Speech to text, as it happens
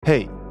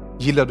Hej!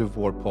 Gillar du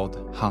vår podd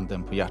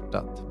Handen på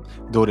hjärtat?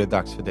 Då är det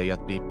dags för dig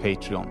att bli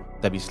Patreon,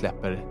 där vi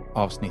släpper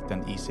avsnitten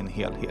i sin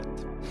helhet.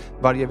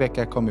 Varje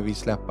vecka kommer vi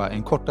släppa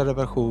en kortare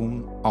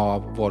version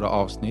av våra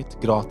avsnitt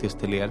gratis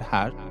till er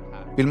här.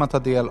 Vill man ta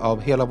del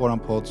av hela våran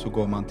podd så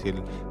går man till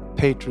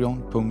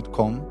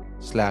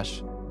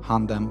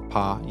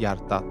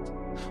patreon.com/handenpahjärtat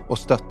och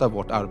stöttar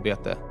vårt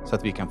arbete så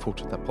att vi kan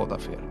fortsätta podda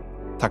för er.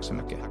 Tack så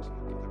mycket!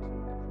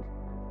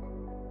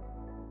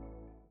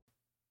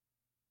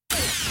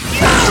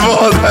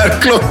 Vad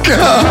är klockan?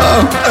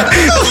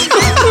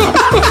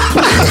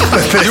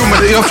 Jo,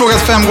 men jag har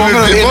frågat 5 gånger.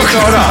 Är vi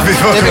klara?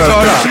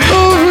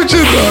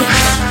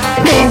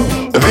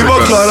 Vi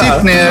var klara.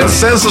 Sitt ner.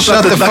 Sen så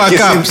shut the fuck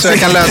up så jag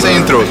kan läsa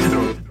introt.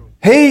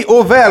 Hej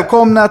och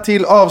välkomna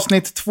till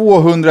avsnitt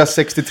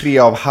 263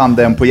 av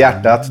Handen på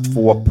hjärtat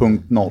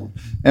 2.0.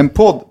 En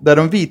podd där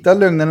de vita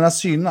lögnerna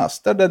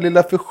synas, där det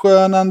lilla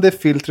förskönande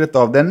filtret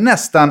av den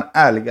nästan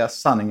ärliga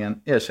sanningen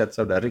ersätts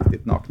av det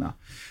riktigt nakna.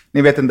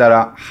 Ni vet den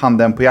där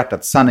Handen på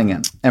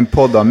hjärtat-sanningen. En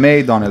podd av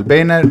mig, Daniel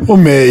Beiner. Och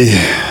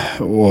mig,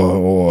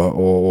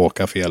 och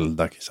åka fel,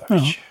 Dakisar.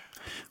 Ja.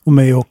 Och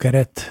mig åka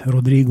rätt,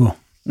 Rodrigo.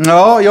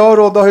 Ja, jag och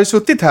Rodda har ju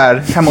suttit här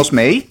hemma hos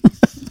mig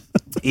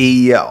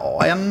i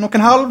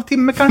 1,5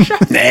 timme kanske.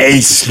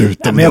 Nej,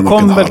 sluta. Ja, men jag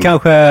kom väl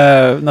kanske,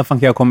 när fan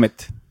kan jag ha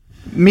kommit?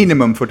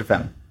 Minimum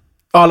 45.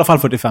 Ja, i alla fall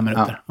 45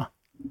 minuter. Ja.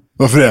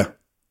 Varför det?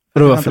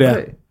 Varför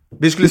det?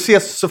 Vi skulle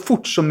ses så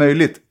fort som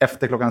möjligt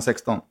efter klockan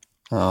 16.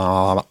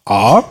 Ja.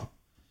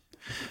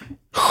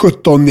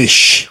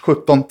 17-ish.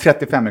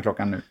 17:35 är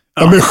klockan nu.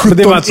 Ja, men 17-ish.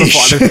 Det var inte så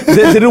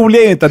farligt. Det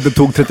roliga är inte att det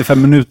tog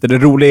 35 minuter. Det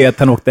roliga är att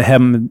han åkte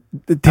hem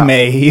till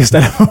mig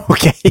istället för att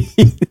åka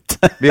hit.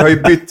 Vi har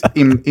ju bytt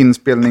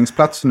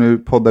inspelningsplats. Nu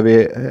poddar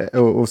vi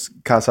hos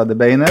Casa de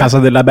Beiner. Casa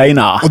de la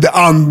Beina. Och det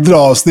andra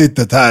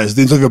avsnittet här, så det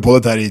är inte så att vi har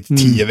poddat här i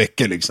 10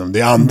 veckor liksom.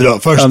 Det andra.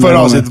 Förra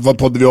avsnittet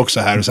poddade vi också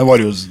här och sen var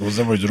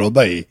det ju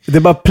Rodda i. Det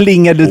bara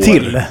plingade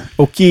till.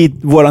 Och i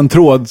våran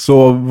tråd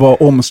så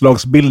var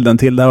omslagsbilden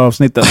till det här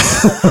avsnittet.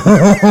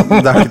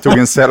 Där tog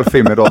en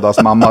selfie med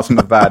Roddas mamma som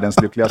är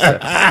världens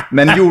lyckligaste.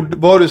 Men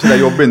var du så där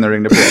jobbig när du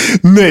ringde på?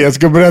 Nej, jag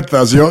ska berätta.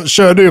 Alltså, jag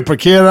körde ju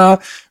parkera,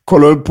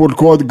 kollade upp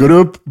portkod, går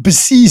upp.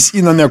 Precis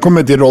innan jag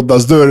kommer till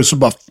Roddas dörr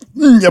så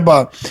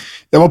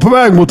jag var på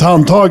väg mot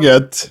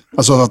handtaget,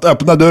 alltså att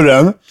öppna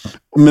dörren.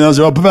 Och medan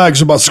jag var på väg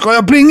så bara, ska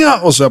jag plinga?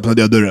 Och så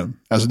öppnade jag dörren.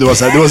 Alltså det var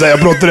så här, jag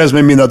brottades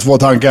med mina 2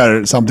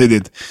 tankar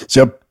samtidigt. Så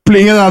jag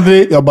plingade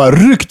aldrig, jag bara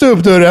ryckte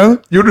upp dörren.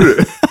 Gjorde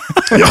du?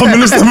 Ja,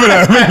 men lyssna på det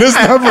här.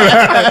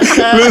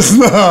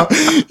 Lyssna.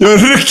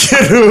 Jag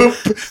rycker upp.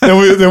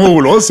 Den var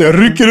olåst, så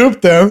jag rycker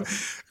upp den.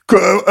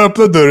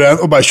 Öppnar dörren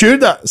och bara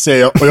kyrda, säger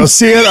jag. Och jag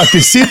ser att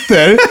det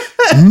sitter...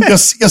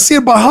 Jag ser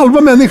bara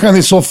halva människan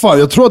i soffan.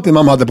 Jag tror att din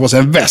mamma hade på sig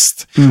en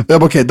väst. Och jag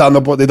bara, okej, det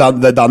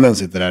är Dannen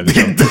sitter där.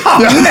 Liksom. Det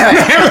är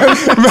Danne!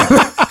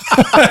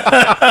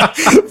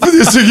 För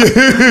det såg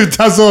ut,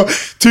 alltså,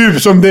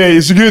 typ som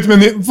dig. Såg ut,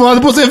 men hon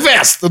hade på sig en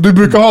väst. Och du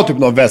brukar ha typ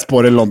någon väst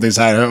på dig eller någonting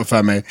så här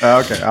för mig. Ja,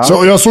 okay, ja.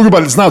 Så jag såg bara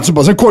lite snabbt,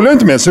 sen kollade jag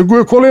inte mer.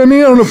 Så kollar jag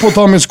ner, håller på att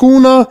ta med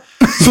skorna.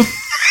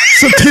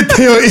 Så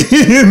tittar jag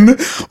in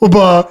och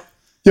bara...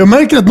 Jag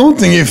märker att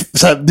någonting är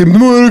så här, det är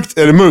mörkt,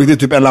 det är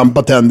typ en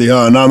lampa tänd i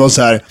hörnan och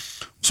så här.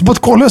 Så bara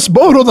kollar jag, så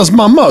bara Roddas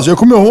mamma. Så jag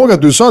kommer ihåg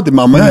att du sa till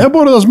mamma, jag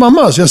bara Roddas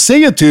mamma. Så jag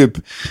säger typ,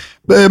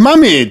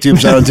 mami,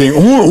 typ så här någonting.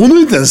 Och hon har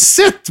inte ens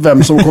sett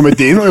vem som kommit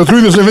in. Och jag tror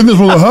inte, så jag vet inte om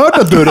hon har hört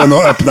att dörren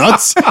har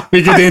öppnats.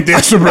 Vilket inte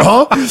är så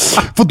bra.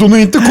 För att hon har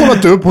inte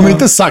kollat upp, hon har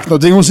inte sagt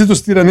någonting. Hon sitter och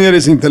stirrar ner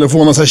i sin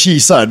telefon och så här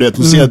kisar. Du vet,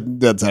 hon ser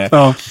det så här.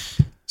 Ja.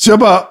 Så jag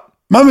bara,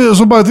 mami,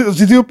 så bara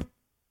tittar upp.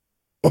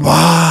 Och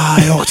bara,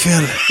 jag har åkt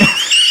fel.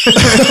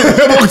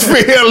 Jag har åkt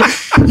fel.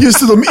 Just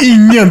det, de är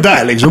ingen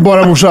där liksom,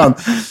 bara morsan.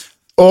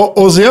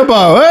 Och så jag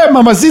bara,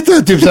 mamma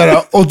sitter typ så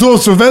här. Och då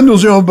så vänder hon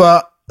sig och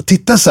bara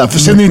tittar så här, för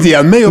sen är inte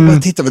igen mig och bara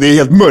tittar, för det är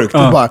helt mörkt.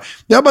 Och bara,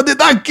 jag bara, det är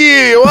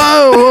Dacke,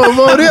 wow,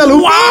 vad är det?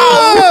 Wow!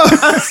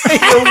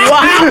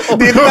 Wow!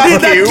 Det är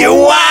Dacke,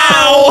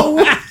 wow!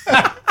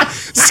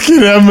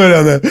 Skrämmer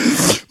henne.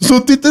 Så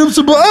tittar upp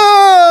så bara,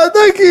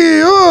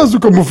 Dacke, så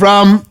kommer hon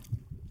fram.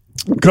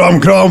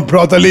 Kram,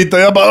 prata lite.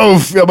 Och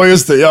jag bara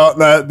just det. Ja,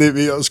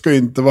 nej, jag ska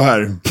inte vara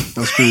här.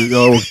 Jag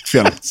har åkt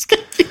fel.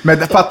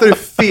 Men fattar du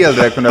fel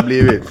det kunde ha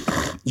blivit?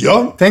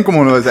 Ja. Tänk om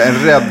hon var en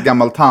rädd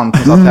gammal tant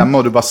som satt hemma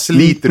och du bara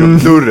sliter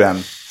upp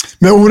dörren.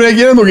 Men hon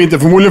reagerade nog inte.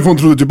 Förmodligen för hon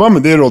trodde typ,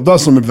 men det är Rodda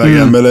som är på väg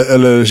hem.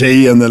 Eller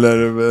tjejen, eller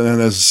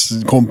hennes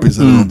kompis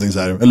eller någonting så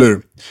här. Eller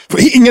hur?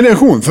 Ingen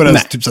reaktion förrän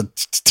typ så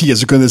 10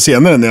 sekunder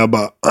senare när jag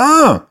bara,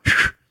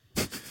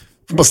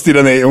 bara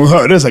stirra ner. Hon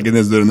hörde säkert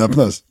när dörren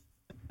öppnas.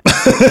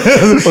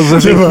 Och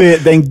så fick vi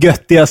den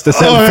göttigaste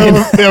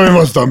selfien. Jag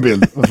måste ta en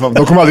bild.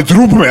 De kommer aldrig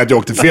tro på mig att jag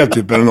åkte fel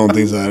typ eller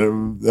någonting så här.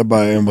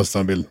 Jag måste ta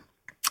en bild.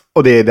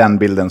 Och det är den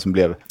bilden som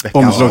blev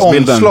veckans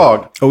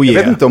omslag. Jag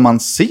vet inte om man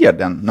ser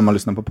den när man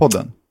lyssnar på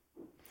podden.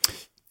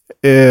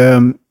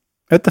 Jag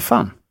vet inte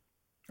fan.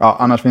 Ja,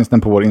 annars finns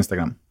den på vår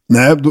Instagram.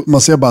 Nej,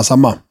 man ser bara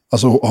samma.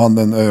 Alltså han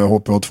den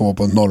HPH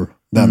 2.0.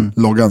 Den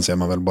loggan ser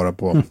man väl bara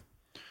på.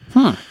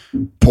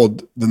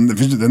 podd.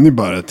 Den är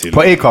bara till...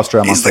 På Acast tror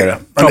jag man ser det.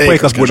 Ja, på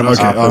Acast borde man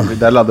se. Ja,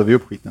 där laddar vi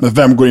upp skiten. Men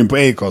vem går in på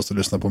Acast och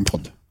lyssnar på en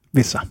podd?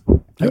 Vissa.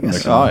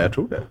 Ja, jag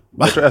tror det.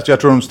 Jag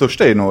tror de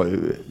största är nog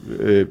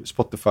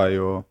Spotify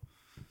och...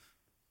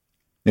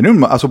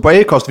 Alltså på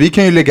Acast, vi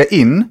kan ju lägga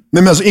in... Nej,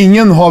 men alltså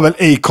ingen har väl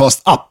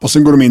Acast-app och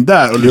sen går de in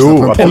där och lyssnar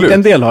på en podd.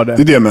 En del har det.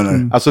 Det är det jag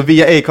menar. Alltså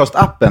via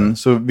Acast-appen,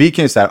 så vi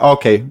kan ju säga,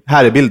 okej,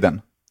 här är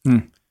bilden.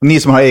 Ni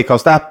som har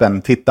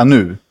Acast-appen, titta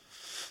nu.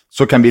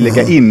 Så kan vi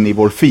lägga in i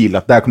vår fil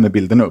att där kommer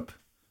bilden upp.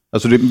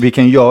 Alltså vi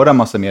kan göra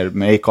massa mer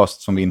med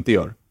Acast som vi inte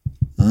gör.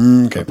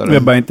 Okay. Vi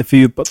har bara inte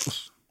fördjupat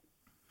oss.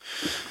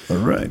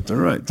 All right.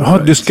 Jaha,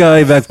 du ska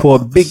iväg på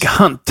Big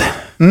Hunt.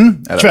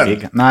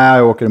 Kväll? Nej,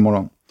 jag åker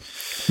imorgon.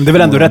 Men det är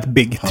väl ändå rätt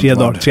big,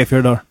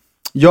 3-4 dagar.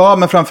 Ja,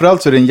 men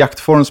framförallt så är det en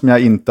jaktform som jag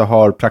inte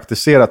har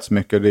praktiserat så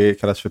mycket. Det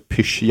kallas för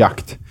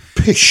pyschjakt.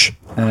 Pysch?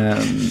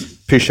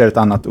 Pysch är ett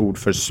annat ord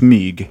för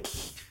smyg.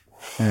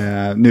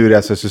 Nu är det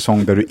alltså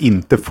säsong där du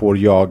inte får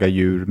jaga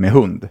djur med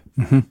hund.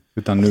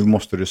 Utan nu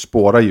måste du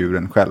spåra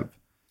djuren själv.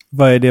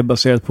 Vad är det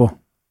baserat på?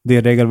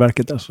 Det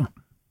regelverket alltså?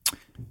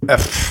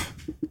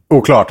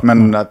 Oklart,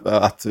 men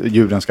att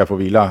djuren ska få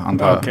vila,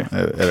 antar jag. Okay.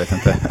 Jag vet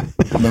inte.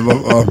 Men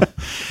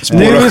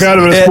spåra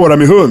själv eller spåra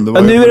med hund?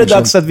 Nu är det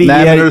dags att vi...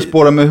 Nej, men när du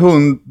spårar med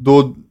hund,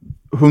 då...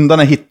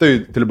 Hundarna hittar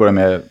ju till att börja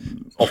med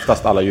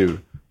oftast alla djur.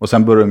 Och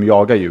sen börjar de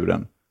jaga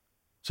djuren.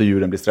 Så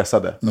djuren blir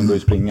stressade. De börjar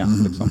springa.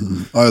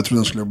 Liksom. Ja, jag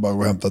trodde de skulle bara gå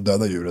och hämta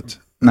döda djuret.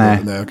 Nej.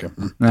 Okay.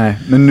 Nej,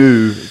 men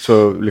nu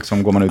så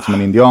liksom går man ut som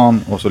en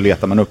indian och så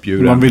letar man upp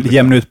djuren. Man vill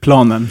jämna ut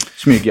planen.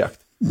 Smygjakt.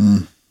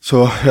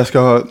 Så jag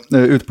ska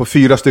ut på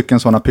 4 stycken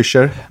sådana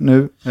pyscher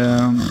nu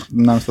de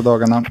närmaste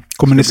dagarna.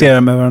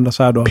 Kommunicera med varandra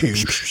så här då?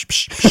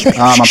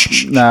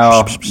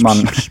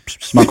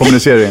 Man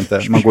kommunicerar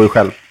inte. Man går ju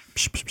själv.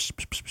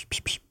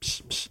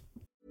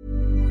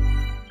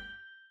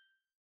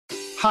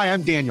 Hi,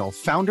 I'm Daniel,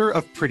 founder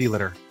of Pretty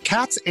Litter.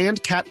 Cats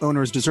and cat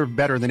owners deserve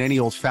better than any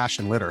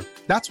old-fashioned litter.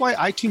 That's why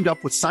I teamed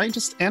up with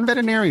scientists and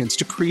veterinarians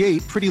to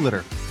create Pretty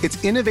Litter.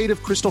 Its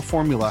innovative crystal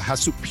formula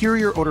has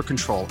superior odor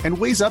control and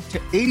weighs up to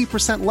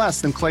 80%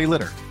 less than clay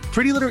litter.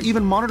 Pretty Litter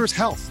even monitors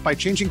health by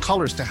changing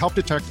colors to help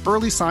detect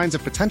early signs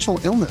of potential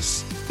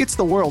illness. It's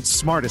the world's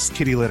smartest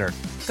kitty litter.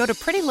 Go to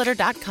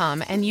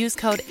prettylitter.com and use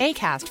code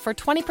ACAST for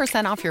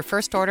 20% off your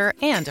first order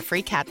and a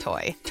free cat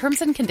toy.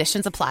 Terms and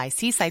conditions apply.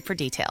 See site for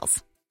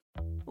details.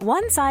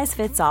 One size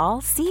fits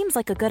all seems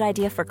like a good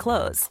idea for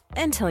clothes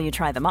until you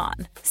try them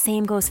on.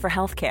 Same goes for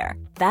healthcare.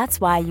 That's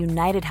why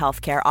United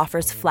Healthcare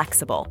offers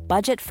flexible,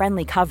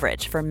 budget-friendly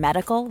coverage for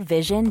medical,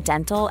 vision,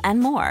 dental, and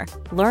more.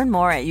 Learn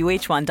more at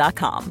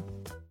uh1.com.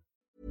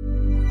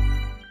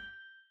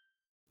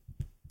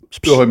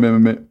 Jag har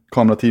med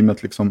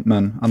kamerateamet liksom,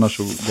 men annars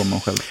så går man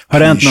själv. Har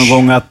det hänt någon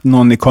gång att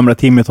någon i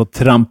kamerateamet har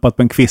trampat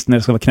på en kvist när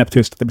det ska vara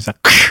knäpptyst? Att det blir så här...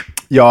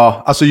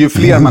 Ja, alltså ju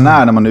fler man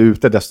är när man är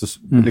ute, desto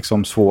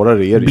liksom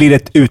svårare är det. Blir det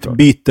ett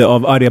utbyte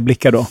av arga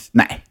blickar då?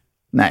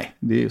 Nej,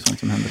 det är ju sånt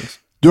som händer.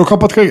 Du har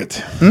kapat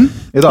skägget?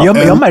 Idag.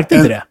 Jag märkte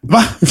inte det.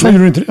 Va? Hur fan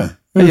gjorde du inte det?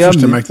 Det var det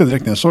första jag märkte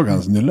direkt när jag såg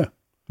hans nylle.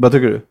 Vad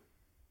tycker du?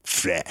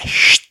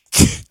 Fräscht.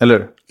 Eller?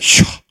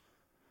 Ja.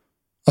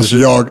 Alltså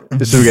jag...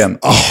 är sugen.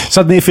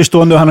 Så att ni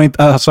förstår nu, han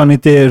är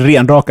inte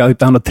renrakad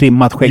utan han har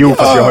trimmat skägget. Jo,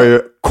 fast jag har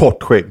ju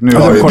kort skägg. Nu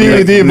alltså, har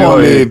det är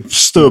vanlig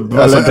stubb.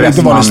 Alltså,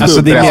 inte vanlig stubb.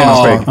 Alltså, det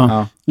är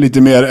mer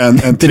lite mer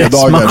än 3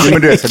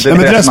 dagar.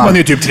 Men dressman är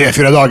ju typ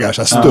 3-4 dagar.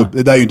 Så stubb.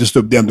 Det där är ju inte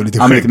stubb, det är ändå lite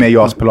skägg. Lite mer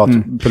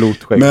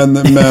JAS-pilotskägg. Men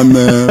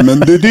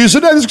det är ju så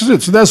där det ska se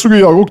ut. Så där såg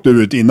jag och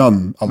du ut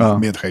innan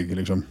allt med skägg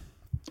liksom.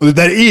 Och det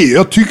där är,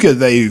 jag tycker det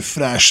där är ju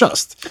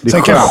fräschast.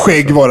 Sen kan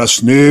skägg vara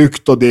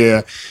snyggt och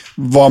det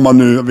vad man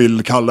nu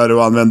vill kalla det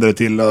och använda det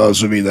till och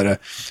så vidare.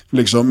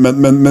 Liksom.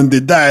 Men det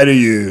där är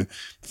ju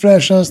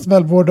fräschast,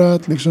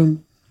 välvårdat liksom.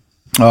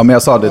 Ja, men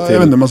jag sa det till... Jag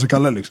vet inte vad man ska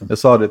kalla det liksom. Jag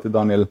sa det till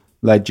Daniel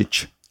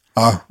Lajic.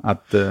 Ja.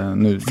 Att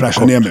nu...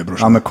 Fräscha ner mig,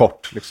 brorsan. Ja, men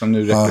kort. Liksom,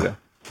 nu räcker det.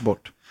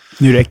 Bort.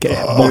 Nu räcker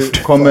det.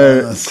 Bort.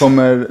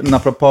 Kommer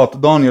naprapat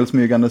Daniel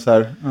smygande så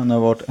här. Han har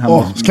varit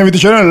hemma. Kan vi inte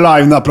köra en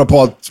live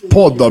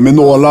naprapat-podd då? Med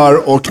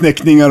nålar och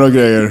knäckningar och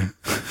grejer.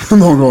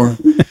 Någon gång.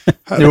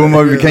 Jo,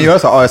 men vi kan göra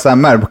så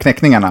ASMR på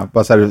knäckningarna.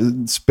 Bara så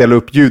här, spela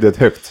upp ljudet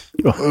högt.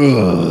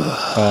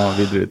 Ja,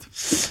 vidrigt.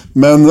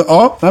 Men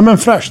men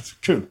fräscht.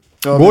 Kul.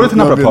 Går du till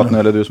naprapat nu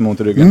eller är du som har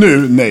ont i ryggen?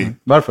 Nu, nej.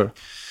 Varför?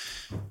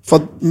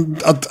 För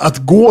att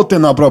gå till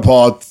en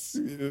naprapat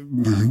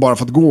bara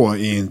för att gå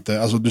är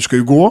inte... Alltså du ska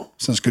ju gå,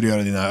 sen ska du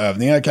göra dina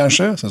övningar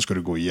kanske, sen ska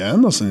du gå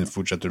igen och sen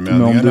fortsätter du med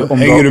övningarna.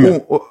 Hänger du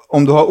med?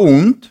 Om du har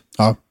ont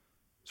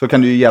så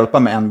kan du ju hjälpa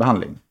med en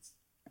behandling.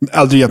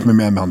 Aldrig hjälpt mig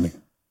med en behandling.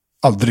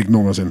 Aldrig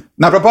någonsin.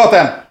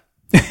 Naprapaten!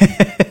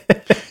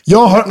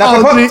 Jag har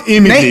aldrig i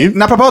mitt liv...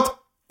 Naprapat!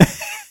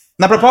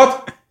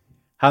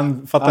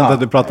 Han fattar inte att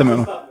du pratar med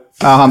honom.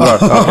 Ja, han drar.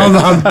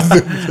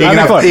 Han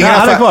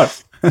är kvar.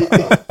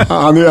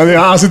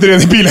 Han sitter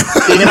redan i bilen.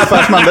 Ingen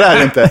affärsman det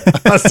där inte.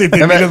 Han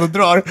sitter i bilen och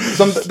drar.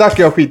 Som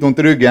Dacke har skitont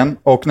i ryggen.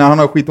 Och när han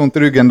har skitont i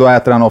ryggen då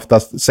äter han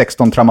oftast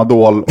 16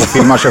 tramadol och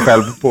filmar sig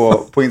själv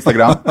på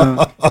Instagram.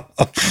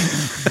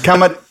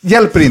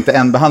 Hjälper inte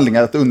en behandling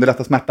att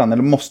underlätta smärtan?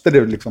 Eller måste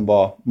det liksom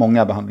vara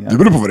många behandlingar? Det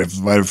beror på vad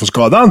det är för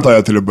skada, antar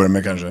jag, till att börja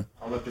med kanske.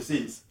 Ja, men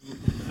precis.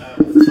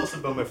 Så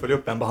bör man följa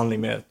upp en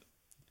behandling med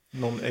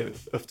någon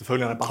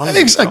efterföljande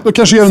behandling. Exakt, och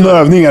kanske göra några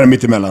övningar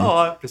mitt emellan.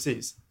 Ja,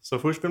 precis. Så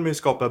först vill man ju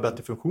skapa en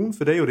bättre funktion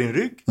för dig och din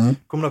rygg.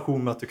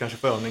 Kombination med att du kanske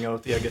får övningar och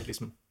ett eget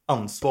liksom,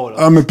 ansvar.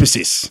 Ja, men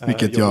precis.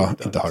 Vilket jag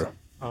inte har.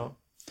 Ja.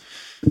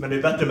 Men det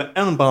är bättre med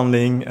en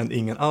behandling än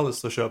ingen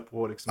alls att köra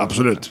på. Liksom,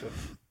 absolut.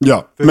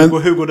 Ja,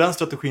 men hur går den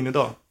strategin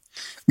idag?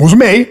 Hos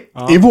mig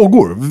är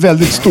vågor.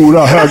 Väldigt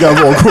stora, höga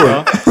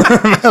vågor.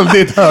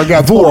 Väldigt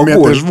höga 2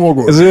 meters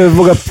vågor. Alltså, jag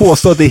vågar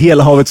påstå att det är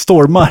hela havet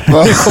stormar.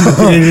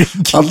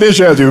 Antingen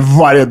kör jag typ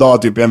varje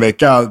dag, typ en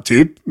vecka,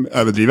 typ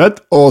överdrivet.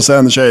 Och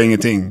sen kör jag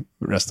ingenting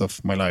rest of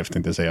my life,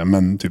 tänkte jag säga.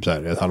 Men typ så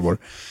här, ett halvår.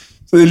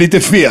 Så det är lite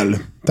fel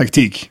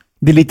taktik.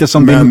 Det är lite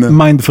som din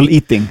mindful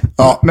eating.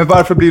 Ja. Men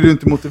varför blir du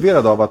inte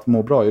motiverad av att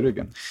må bra i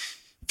ryggen?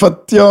 För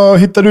att jag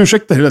hittar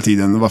ursäkter hela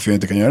tiden varför jag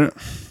inte kan göra det.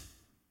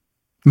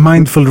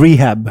 Mindful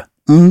rehab.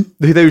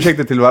 Du hittar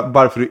ursäkter till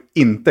varför du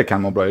inte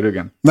kan må bra i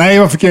ryggen. Nej,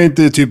 varför kan jag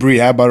inte typ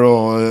rehabbar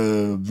och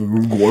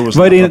går och...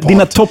 Vad är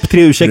dina topp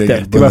 3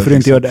 ursäkter till varför du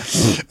inte gör det?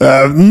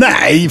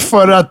 Nej,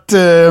 för att...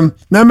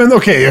 nej, men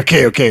okej.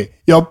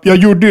 Jag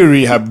gjorde ju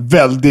rehab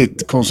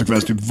väldigt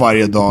konsekvent typ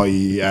varje dag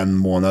i 1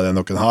 månad,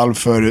 1,5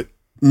 för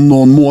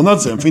någon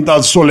månad sedan. För inte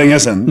alls så länge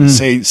sedan.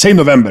 Säg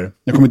november.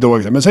 Jag kommer inte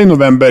ihåg det. Men säg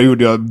november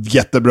gjorde jag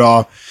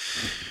jättebra.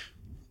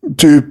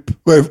 Typ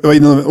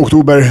innan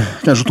oktober,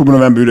 kanske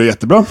oktober-november gjorde jag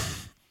jättebra.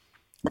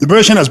 Det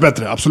börjar kännas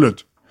bättre, absolut.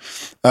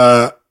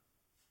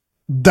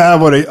 Där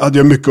hade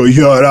jag mycket att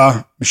göra.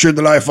 Share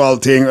the life och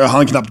allting. Jag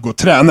hann knappt gå och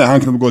träna. Jag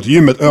hann knappt gå till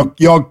gymmet.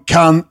 Jag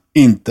kan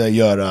inte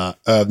göra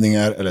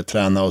övningar eller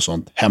träna och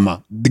sånt hemma.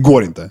 Det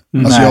går inte.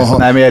 Alltså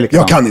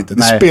jag kan inte.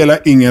 Det spelar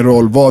ingen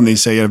roll vad ni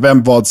säger,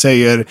 vem vad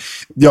säger.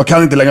 Jag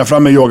kan inte lägga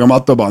fram en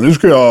yogamatta och bara, nu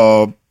ska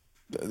jag...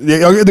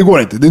 Det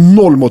går inte. Det är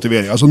 0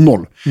 motivering. Alltså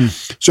 0.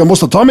 Så jag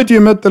måste ta mig till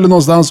gymmet eller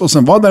någonstans och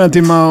sen vara där 1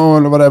 timme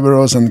eller whatever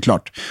och sen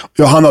klart.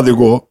 Jag hann aldrig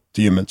gå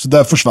till gymmet. Så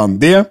där försvann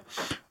det.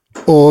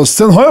 Och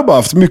sen har jag bara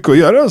haft mycket att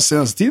göra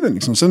senaste tiden.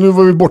 Liksom. Sen nu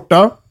var vi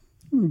borta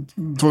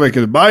 2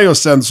 veckor i Dubai och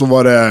sen så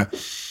var det...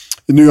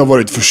 Nu har jag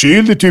varit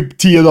förkyld i typ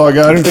 10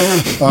 dagar.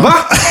 Va?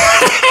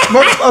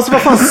 Alltså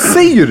vad fan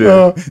säger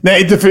du?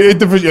 Nej, inte för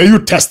jag har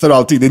gjort tester och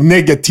allting. Det är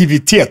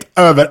negativitet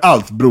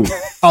överallt, bro.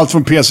 Allt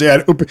från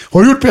PCR upp.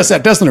 Har du gjort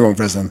PCR-testen någon gång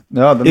förresten?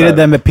 Ja, är det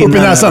den med pinnen? Upp i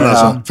näsan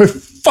alltså. För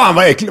fan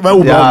vad äckligt, vad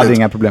obehagligt. Jag hade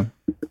inga problem.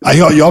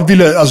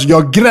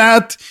 Jag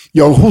grät,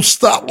 jag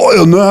hostade,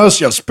 jag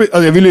nös,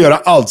 jag ville göra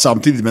allt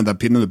samtidigt med den där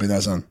pinnen upp i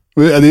näsan.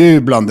 Det är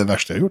bland det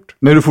värsta jag gjort.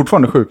 Men är du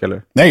fortfarande sjuk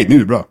eller? Nej, nu är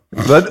det bra.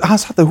 Han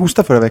satt och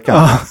hostade förra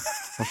veckan.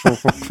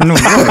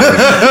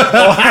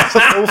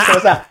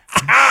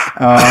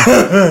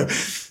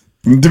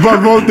 Det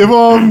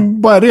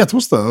var bara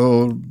rethosta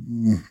och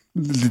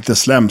lite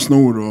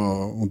slemsnor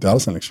och ont i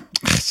halsen liksom.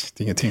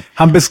 Det är ingenting.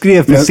 Han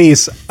beskrev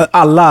precis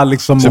alla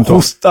liksom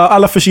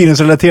alla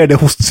förkylningsrelaterade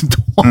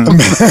hostsymptom.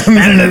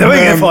 Nej, det var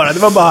ingen fara. Det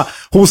var bara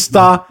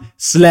hosta,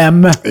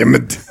 slem.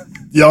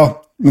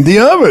 Men det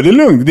är över, det är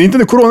lugnt. Det är inte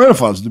det corona i alla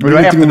fall. Det var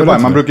efter Dubai,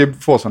 man brukar ju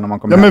få så när man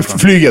kommer hem. Ja, men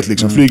flyget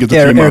liksom. Flyget och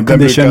air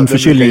condition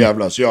förkylning.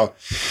 Jävlas. Jag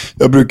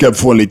brukar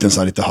få en liten så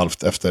här, lite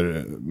halvt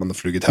efter man har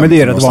flugit hem. Men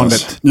det är rätt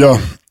vanligt. Ja,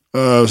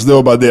 så det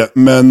var bara det.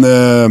 Men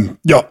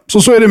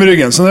så är det med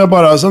ryggen. Sen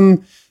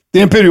det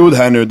är en period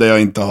här nu där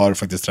jag inte har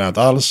faktiskt tränat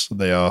alls.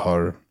 Där jag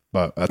har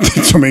bara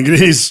ätit som en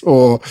gris.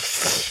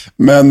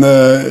 Men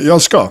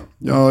jag ska.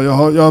 Jag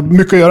har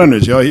mycket att göra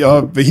nu. Så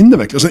jag hinner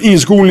verkligen. Och sen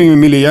inskolning med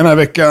Millie den här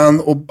veckan.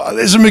 Och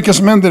det är så mycket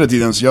som händer hela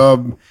tiden. Så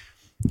jag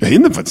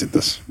hinner faktiskt inte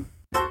ens.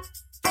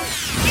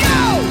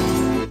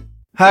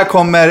 Här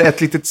kommer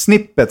ett litet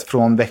snippet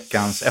från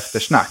veckans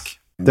eftersnack.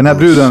 Den här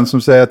bruden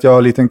som säger att jag har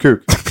en liten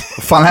kuk.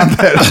 Vad fan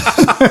händer?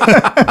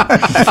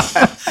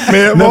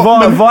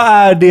 Men vad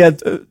är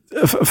det?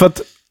 För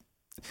att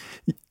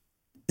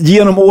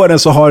genom åren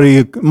så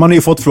har man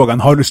ju fått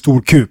frågan, har du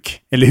stor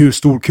kuk? Eller hur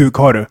stor kuk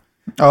har du?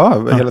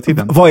 Ja, hela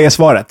tiden. Vad är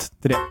svaret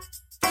till det?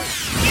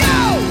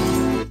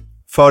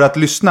 För att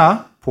lyssna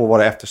på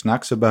våra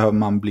eftersnack så behöver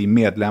man bli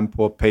medlem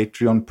på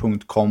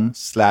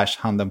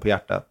patreon.com/handen på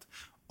hjärtat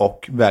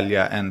och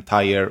välja en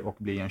tire och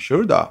bli en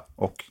shurda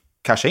och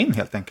casha in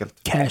helt enkelt.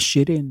 Cash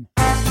it in.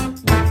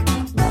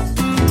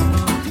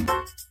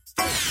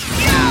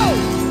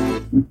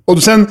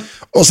 Och sen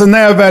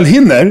när jag väl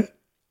hinner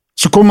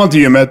så kommer man till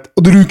gymmet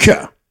och då är det kö.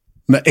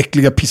 Den där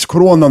äckliga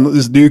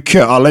pisskoronan, det är ju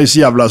kö. Alla är så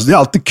jävla... Det är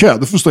alltid kö.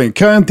 Du får stå i en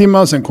kö 1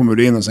 timme, sen kommer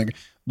du in och sen...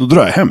 Då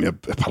drar jag hem.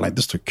 Jag pallar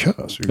inte stå i kö.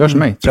 Alltså, gör som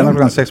mig. Tränar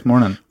klockan 6 på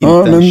morgonen.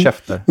 Inte en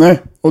käfter. Nej,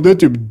 och det är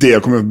typ det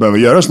jag kommer behöva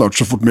göra snart.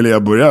 Så fort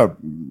jag börjar...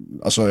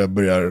 Alltså jag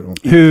börjar...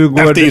 Hur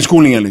går efter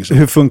inskolningen liksom.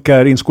 Hur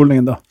funkar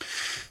inskolningen då?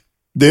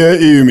 Det är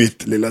ju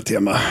mitt lilla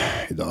tema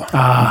idag.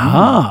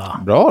 Aha.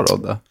 Bra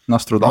Rodde.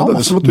 Nostradamus. Ja, det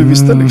är som att du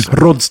visste liksom.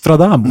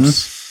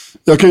 Rodstradamus.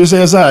 Jag kan ju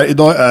säga så här,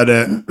 idag är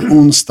det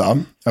onsdag.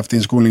 Efter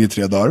inskolning i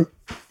 3 dagar.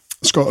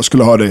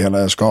 Skulle ha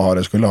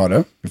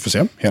det. Vi får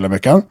se, hela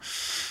veckan.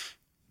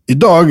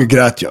 Idag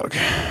grät jag.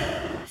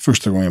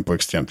 Första gången på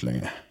extremt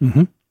länge.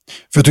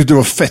 För jag tyckte det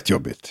var fett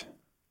jobbigt.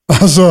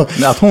 Alltså,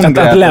 att hon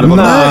grät.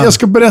 Nej, jag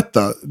ska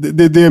berätta.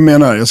 Det är det jag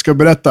menar. Jag ska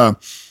berätta.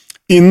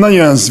 Innan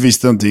jag ens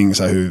visste någonting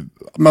så här, hur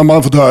man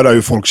har fått höra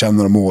hur folk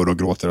känner och mår och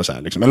gråter och så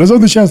här liksom. Eller så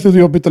det känns lite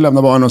jobbigt att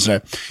lämna barn och så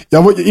där.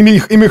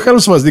 I mig själv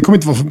så var det kommer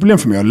inte vara ett problem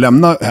för mig att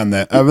lämna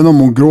henne även om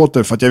hon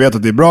gråter, för att jag vet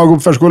att det är bra att gå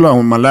på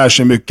förskola, man lär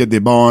sig mycket, det är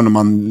barn och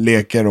man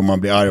leker och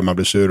man blir arg och man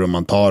blir sur och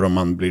man tar och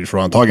man blir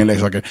fråntagen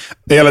leksaker.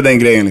 Hela den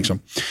grejen liksom.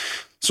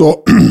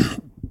 Så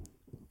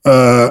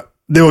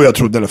det var vad jag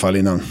trodde i alla fall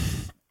innan.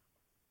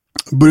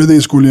 Började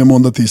i skolan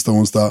måndag, tisdag,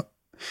 onsdag.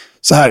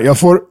 Så här, jag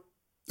vet inte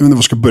var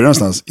jag ska börja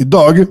någonstans.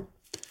 Idag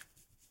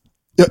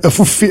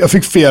jag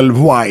fick fel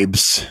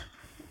vibes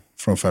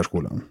från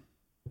förskolan.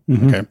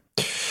 Okay.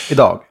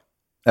 Idag?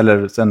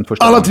 Eller sen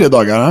första alla 3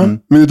 dagar.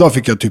 Men idag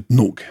fick jag typ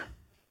nog.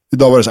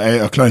 Idag var det så här,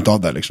 jag klarar inte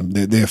av det liksom.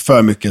 Det är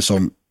för mycket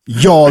som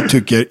jag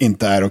tycker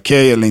inte är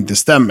okej eller inte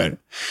stämmer.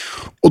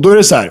 Och då är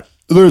det så här,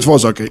 då är det 2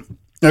 saker.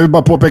 Jag vill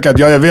bara påpeka att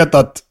jag vet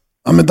att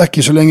men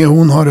Daki, så länge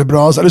hon har det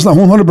bra,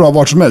 hon har det bra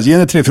vart som helst. Ge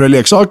henne 3-4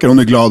 leksaker, hon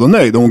är glad och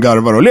nöjd och hon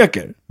garvar och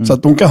leker. Så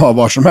att hon kan ha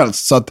vart som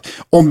helst. Så att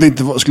om det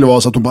inte skulle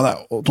vara så att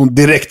hon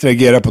direkt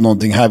reagerar på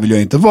någonting, här vill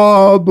jag inte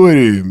vara, då är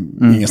det ju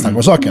ingen snack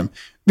om saken.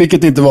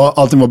 Vilket inte var,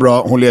 allting var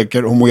bra, hon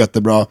leker, hon mår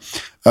jättebra.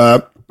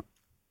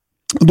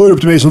 Då är det upp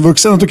till mig som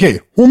vuxen att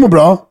okej, hon mår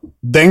bra,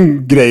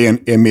 den grejen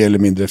är mer eller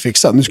mindre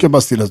fixad. Nu ska jag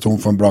bara stilla att hon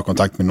får en bra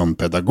kontakt med någon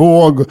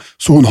pedagog,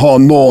 så hon har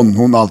någon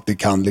hon alltid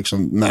kan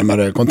liksom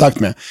närmare kontakt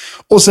med.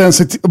 Och sen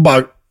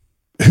bara,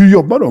 hur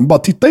jobbar de? Bara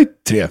titta i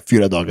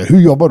 3-4 dagar. Hur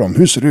jobbar de?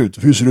 Hur ser det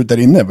ut? Hur ser det ut där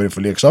inne? Vad är det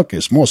för leksaker?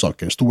 Små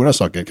saker, stora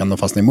saker? Kan de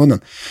fastna i munnen?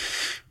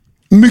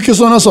 Mycket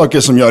sådana saker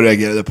som jag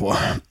reagerade på.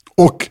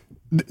 Och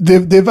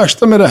det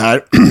värsta med det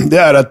här, det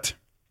är att...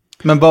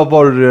 Men vad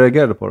var det du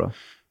reagerade på då?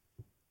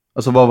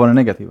 Alltså vad var det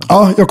negativa?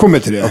 Ja, jag kommer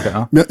till det. Okay,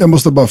 ja. Jag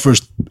måste bara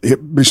först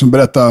liksom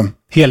berätta...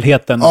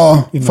 helheten.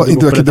 Ja, för att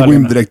inte jag kan inte gå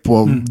in direkt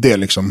på det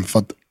liksom.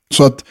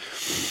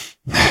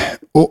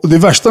 Och det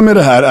värsta med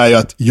det här är ju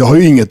att jag har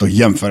ju inget att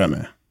jämföra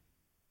med.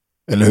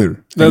 Eller hur?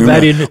 Det här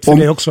är ju nytt för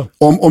dig också.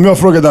 Om jag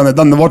frågar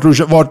Danne,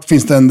 vart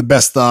finns den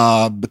bästa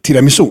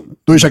tiramisu? Då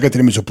har jag käkat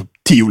tiramisu på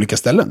 10 olika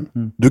ställen.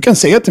 Du kan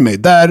säga till mig,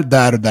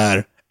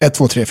 där, 1,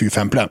 2, 3, 4,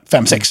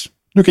 5, 6.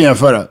 Du kan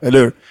jämföra, eller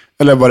hur?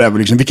 Eller vad det är,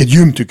 liksom, vilket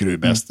gym tycker du är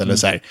bäst? Eller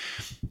så här.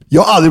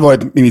 Jag har aldrig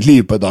varit i mitt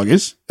liv på ett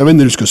dagis. Jag vet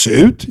inte hur det ska se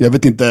ut. Jag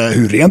vet inte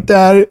hur rent det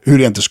är, hur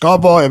rent det ska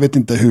vara. Jag vet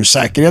inte hur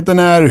säkerheten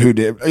är.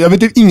 Jag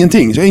vet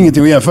ingenting, så jag har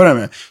ingenting att jämföra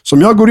med. Så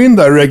om jag går in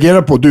där och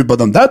reagerar på du bara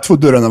de där 2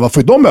 dörrarna,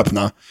 varför är de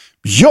öppna?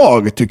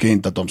 Jag tycker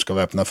inte att de ska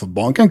vara öppna, för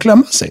barn kan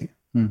klämma sig.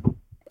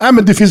 Nej,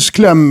 men det finns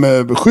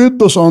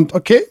klämskydd och sånt.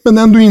 Okej, men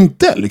ändå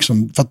inte.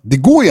 Liksom, för att det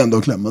går ju ändå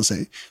att klämma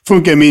sig.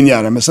 Funkar i min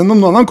hjärna. Men sen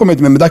om någon annan kommer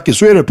med Daki,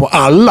 så är det på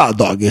alla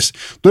dagis.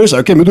 Då är det så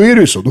här, okej, men då är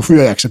det ju så. Då får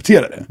jag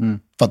acceptera det.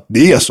 För att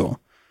det är så.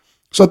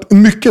 Så att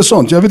mycket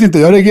sånt. Jag vet inte,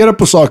 jag reagerar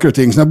på saker och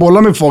ting. Så när jag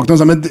bollar med folk, de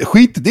säger, men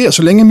skit i det.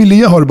 Så länge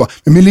Milia har det bra.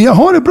 Men Milia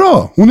har det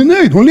bra. Hon är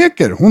nöjd, hon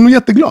leker. Hon är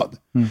jätteglad.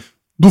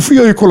 Då får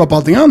jag ju kolla på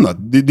allting annat.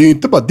 Det är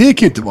inte bara, det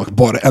kan ju inte vara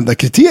bara enda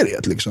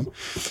kriteriet liksom.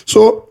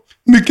 Så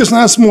mycket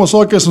sådana här små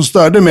saker som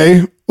störde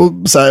mig.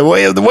 Och så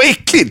här, det var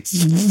äckligt.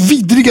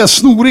 Vidriga,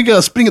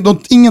 snoriga,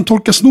 ingen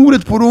torkar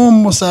snoret på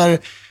dem. Och så här,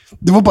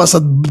 det var bara så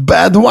här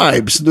bad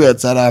vibes. Du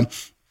vet, så här,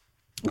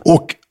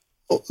 och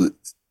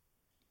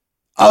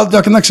allt,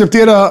 jag kan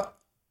acceptera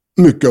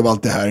mycket av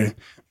allt det här.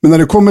 Men när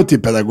det kommer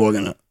till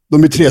pedagogerna,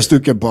 de är 3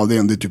 stycken på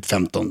avdelningen, det är typ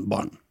 15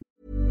 barn.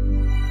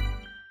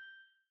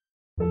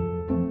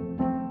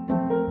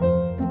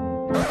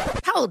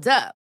 Hold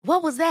up.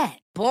 What was that?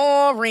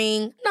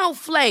 Boring. No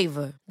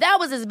flavor. That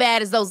was as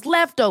bad as those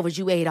leftovers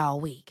you ate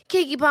all week.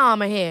 Keke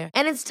Palmer here,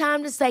 and it's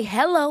time to say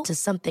hello to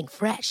something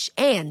fresh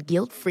and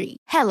guilt-free.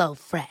 Hello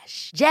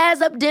Fresh.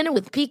 Jazz up dinner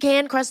with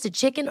pecan-crusted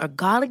chicken or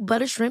garlic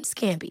butter shrimp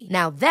scampi.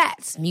 Now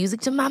that's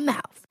music to my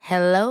mouth.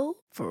 Hello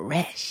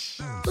Fresh.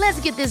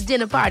 Let's get this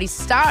dinner party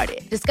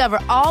started. Discover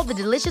all the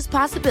delicious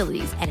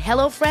possibilities at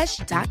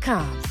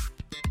hellofresh.com.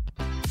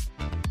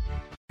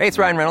 Hey, it's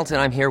Ryan Reynolds,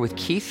 and I'm here with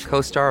Keith,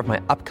 co-star of my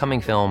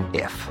upcoming film,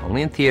 If,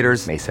 only in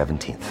theaters May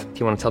 17th. Do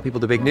you want to tell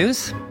people the big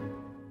news?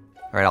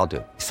 All right, I'll do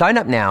it. Sign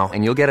up now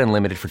and you'll get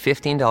unlimited for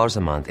 $15 a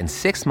month and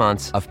 6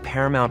 months of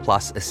Paramount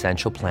Plus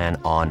Essential Plan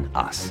on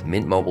us.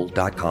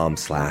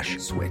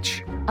 MintMobile.com/switch.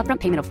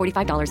 Upfront payment of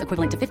 $45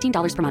 equivalent to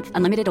 $15 per month.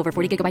 Unlimited over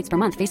 40 gigabytes per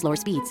month. Face lower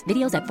speeds.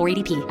 Videos at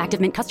 480p.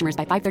 Active Mint customers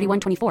by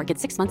 531.24 get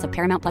 6 months of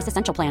Paramount Plus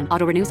Essential Plan.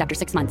 Auto renews after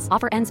 6 months.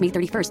 Offer ends May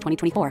 31st,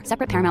 2024.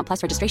 Separate Paramount Plus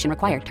registration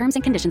required. Terms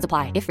and conditions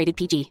apply if rated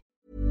PG.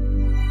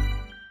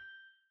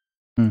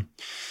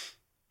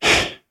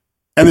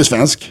 En är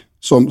svensk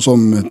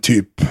som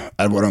typ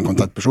är vår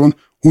kontaktperson.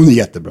 Hon är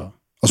jättebra.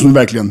 Alltså hon är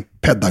verkligen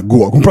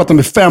pedagog. Hon pratar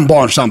med 5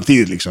 barn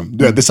samtidigt liksom.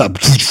 Du vet, det är så här,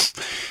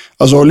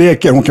 Alltså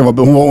leker,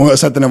 hon har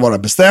sett henne vara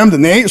bestämd.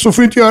 Nej, så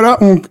får du inte göra.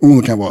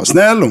 Hon kan vara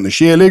snäll, hon är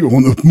kärlig, och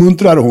hon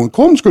uppmuntrar, och hon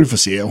kom ska du få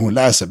se. Och hon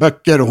läser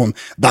böcker, och hon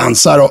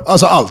dansar, och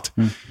alltså allt.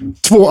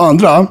 2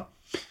 andra.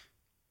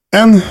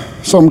 En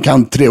som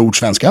kan 3 ord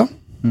svenska.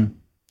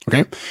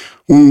 Okay.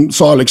 Hon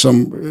sa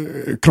liksom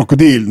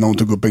krokodil när hon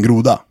tog upp en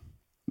groda.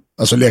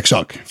 Alltså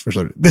leksak,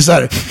 förstår du? Det är så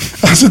här,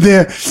 alltså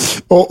det,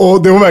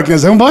 och det var verkligen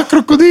så, hon bara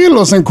krokodil,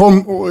 och sen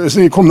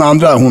kom den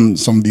andra, hon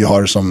som vi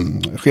har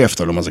som chef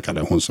då, eller man ska kalla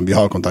det, hon som vi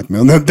har kontakt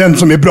med, den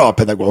som är bra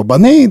pedagog, och bara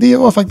nej, det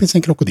var faktiskt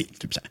en krokodil,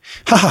 typ så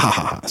här.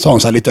 Ha, sa hon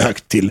så här lite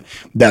högt till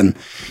den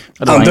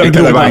andra.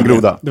 Det var en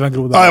groda. Det var en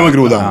groda. Ja, det var en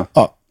groda.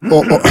 Ja.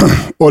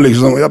 Och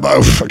liksom, jag bara,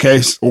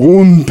 okej,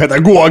 hon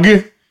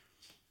pedagog.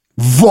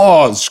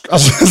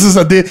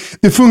 Alltså,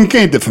 det funkar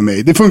inte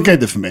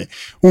för mig.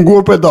 Hon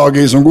går på ett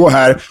dagis, hon går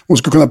här, hon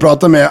ska kunna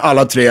prata med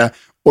alla 3,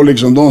 och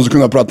liksom de ska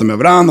kunna prata med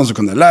varandra, de ska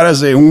kunna lära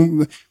sig.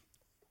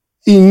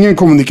 Ingen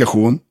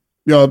kommunikation.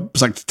 Jag har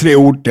sagt 3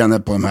 ord till henne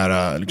på de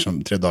här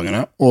liksom, 3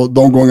 dagarna, och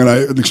de gångerna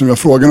liksom, jag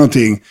frågar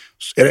någonting,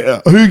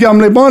 hur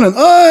gamla är barnen?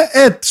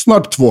 1,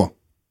 snart 2.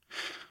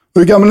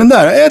 Hur gammal är den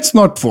där? 1,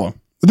 snart 2.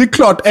 Det är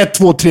klart 1,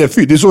 2, 3,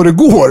 4, det är så det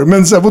går.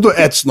 Men så här, vadå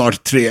 1,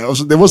 snart 3? Och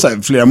så, det var så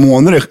här flera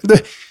månader.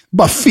 Det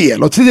bara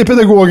fel. Och 3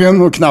 pedagogen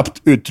har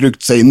knappt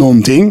uttryckt sig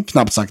någonting.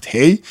 Knappt sagt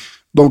hej.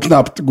 De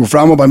knappt går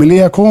fram och bara,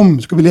 Milea,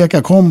 kom. Ska vi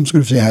leka? Kom, ska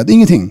du få säga här. Det är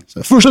ingenting.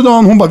 Så första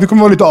dagen, hon bara, vi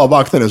kommer vara lite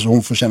avvaktade så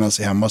hon får känna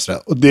sig hemma. Så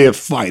och det är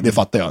fine, det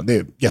fattar jag. Det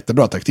är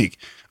jättebra taktik.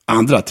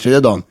 3:e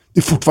dagen, det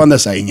är fortfarande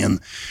så här ingen...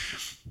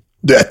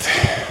 Du vet.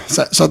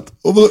 Så att,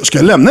 och ska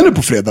jag lämna henne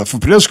på fredag? För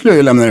fredag skulle jag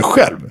ju lämna henne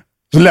själv.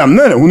 Så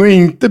lämnar henne. Hon har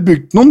inte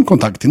byggt någon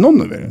kontakt till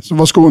någon av er. Så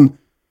vad ska hon...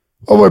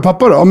 vad är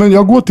pappa då? Ja, men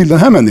jag går till den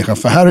här människan,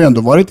 för här har jag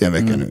ändå varit i en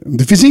vecka nu.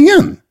 Det finns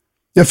ingen.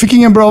 Jag fick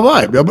ingen bra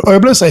vibe.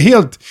 Jag blev så här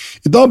helt...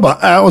 Idag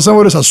bara... och sen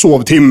var det så här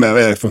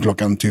sovtimme från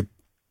klockan typ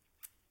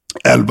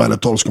 11 eller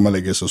 12 ska man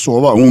lägga sig och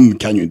sova. Hon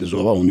kan ju inte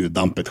sova. Hon är ju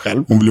dampet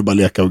själv. Hon vill ju bara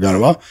leka och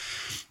garva.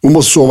 Hon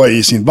måste sova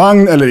i sin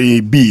vagn eller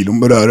i bil.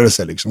 Hon rör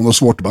sig liksom. Hon har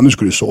svårt att bara, nu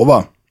ska du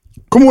sova.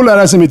 Kommer hon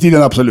lära sig med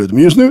tiden, absolut.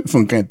 Men just nu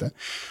funkar inte.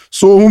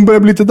 Så hon börjar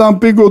bli lite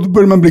dampig och då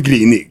börjar man bli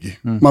grinig.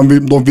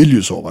 De vill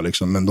ju sova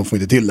liksom, men de får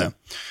inte till det.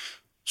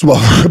 Så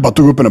bara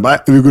tog upp henne och bara,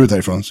 vi går ut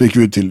härifrån. Så gick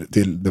vi ut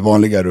till det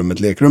vanliga rummet,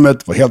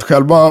 lekrummet. Var helt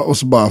själva och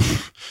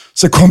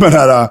så kommer den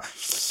här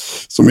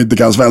som inte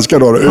kan svenska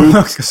då ut.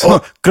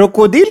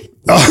 Krokodil?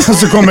 Ja,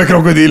 så kommer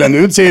krokodilen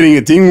ut, säger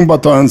ingenting. Hon bara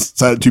tar en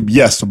så här, typ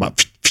yes och bara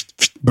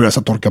börjar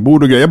så torka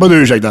bord och grejer. Jag bara, du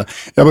ursäkta.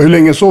 Jag bara, hur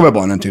länge sover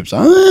barnen? Typ så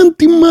 1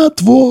 timme,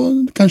 2,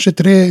 kanske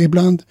 3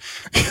 ibland.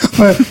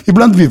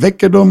 Ibland vi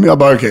väcker dem. Jag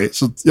bara, okej.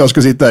 Så jag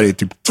ska sitta här i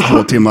typ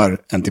 2 timmar,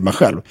 1 timme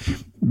själv.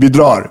 Vi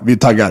drar, vi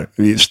taggar.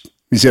 Vi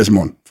ses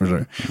imorgon. Förstår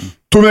du?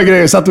 Tog mina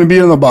grejer, satt mig i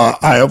bilen och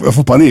bara, jag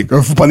får panik.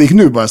 Jag får panik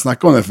nu bara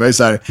snacka om det. För jag är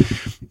så här,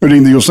 jag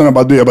ringde Jossan och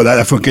bara, det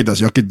här funkar inte.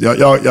 Alltså,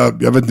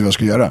 jag vet inte vad jag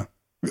ska göra.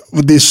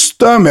 Och det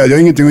stör mig att jag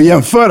har ingenting att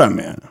jämföra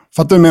med.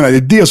 Fattar du vad jag menar?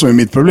 Det är det som är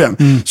mitt problem.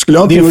 Skulle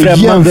jag inte att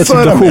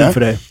jämföra med, för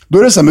dig. Då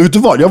är det så här, men vet du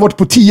vad? Jag har varit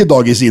på 10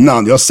 dagis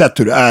innan. Jag har sett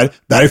hur det är.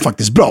 Det här är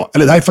faktiskt bra.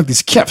 Eller det här är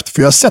faktiskt kräft.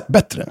 För jag har sett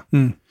bättre.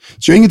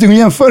 Så jag har ingenting att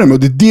jämfra med. Och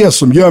det är det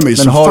som gör mig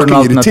så fucking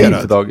irriterad. Men har du en alternativ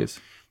till dagis?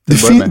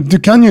 Du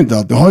kan ju inte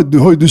alltid.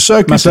 Du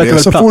söker till det,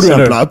 så får du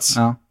en plats.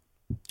 Ja.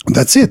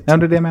 That's it. Ja,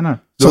 det är det jag menar.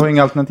 Du har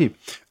inga alternativ.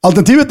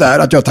 Alternativet är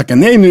att jag tackar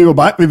nej nu och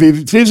bara,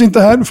 vi trivs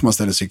inte här, då får man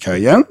ställa sig i kö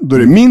igen. Då är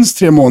det minst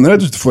 3 månader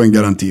tills du får en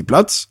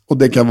garantiplats. Och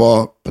det kan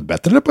vara på ett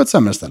bättre eller på ett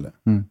sämre ställe.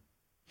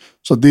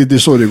 Så det är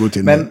så det går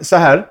till. Men så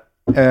här...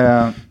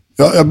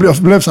 jag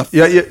blev så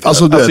här...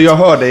 Alltså jag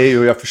hör dig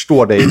och jag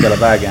förstår dig hela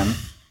vägen.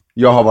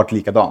 Jag har varit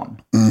likadan.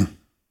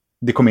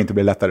 Det kommer inte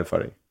bli lättare för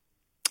dig.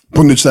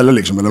 På nytt ställe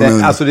liksom?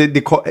 Eller? Alltså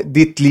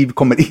ditt liv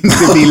kommer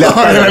inte bli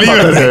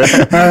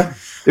lättare.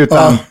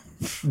 Utan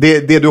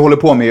det du håller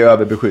på med är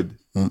överbeskydd.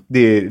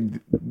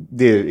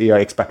 Det är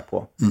jag expert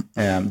på.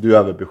 Du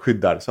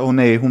överbeskyddar. Så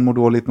nej, hon mår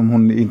dåligt om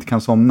hon inte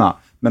kan somna.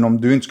 Men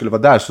om du inte skulle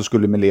vara där så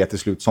skulle Milea till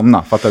slut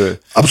somna. Fattar du?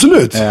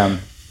 Absolut.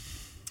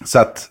 Så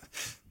att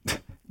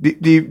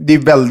det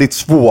är väldigt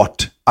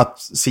svårt att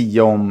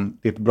säga om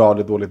det är ett bra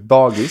eller dåligt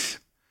dagis.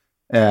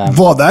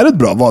 Vad är ett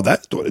bra? Vad är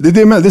ett dåligt?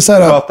 Det är så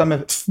här, prata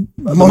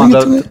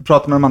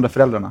med de andra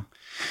föräldrarna.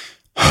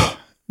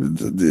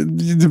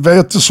 Det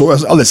vet jag så. Jag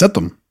har aldrig sett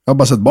dem. Jag har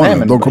bara sett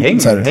barnen. Nej,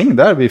 men häng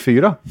där vid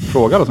 4.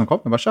 Fråga alla som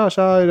kommer. Bara,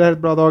 tja, är det här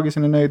ett bra dagis?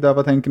 Är ni nöjda?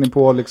 Vad tänker ni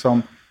på?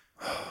 Liksom.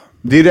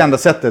 Det är det enda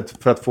sättet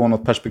för att få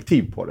något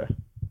perspektiv på det.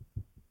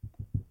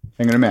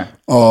 Hänger du med?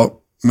 Ja,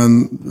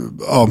 men...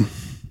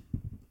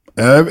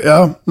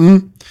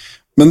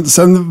 Men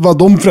sen vad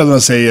de föräldrarna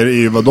säger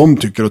är vad de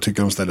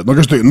tycker om stället.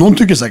 Någon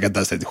tycker säkert att det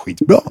här stället är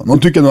skitbra. Någon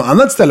tycker något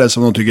annat ställe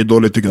som de tycker är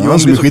dåligt, tycker någon annan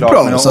som är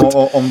skitbra. Men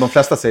om de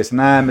flesta säger så,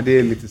 nej men det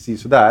är lite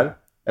sådär.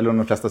 Eller om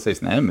de flesta säger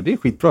så, nej men det är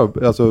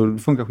skitbra. Alltså det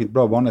funkar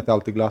skitbra, barnet är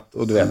alltid glatt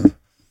och du vet.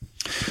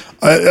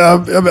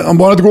 Om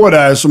barnet går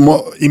där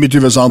så i mitt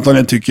huvud så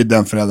antagligen tycker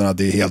den föräldern att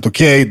det är helt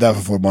okej,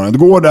 därför får barnet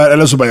gå där,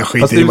 eller så bara jag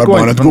skiter i var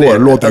barnet går,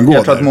 låt den gå där.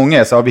 Jag tror att många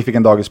är så, vi fick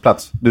en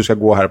dagisplats, du ska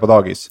gå här på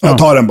dagis. Jag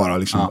tar den bara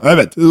liksom. Jag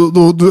vet,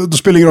 då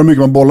spelar det ingen roll hur mycket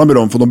man bollar med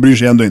dem, för de bryr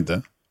sig ändå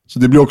inte. Så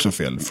det blir också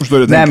fel. Förstår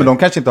du? Nej, men de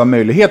kanske inte har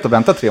möjlighet att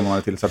vänta 3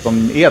 månader till. Så att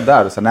de är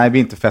där och säger, nej, vi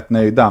är inte fett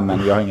nöjda,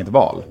 men jag har inget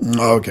val.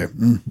 Ja, okej.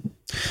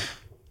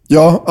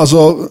 Ja,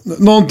 alltså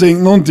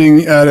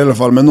någonting är i alla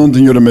fall, men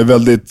någonting gjorde mig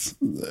väldigt...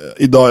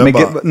 Idag jag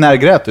bara... När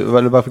grät du?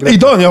 Eller varför grät du?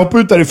 Idag när jag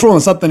hoppade ut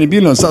därifrån, satt den i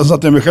bilen,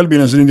 satt jag mig själv i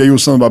bilen, så ringde jag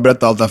Jossan och bara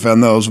berättade allt det här för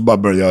henne, och så bara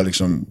började jag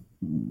liksom...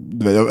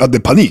 Jag hade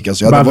panik.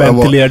 Alltså. Jag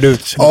ventilerade ut.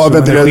 Liksom, ja,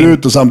 ventilerade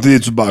ut, och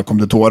samtidigt så bara kom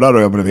det tårar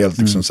och jag blev helt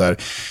liksom så här...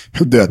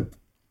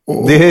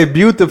 Det är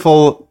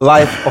beautiful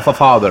life of a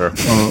father.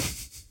 Ja.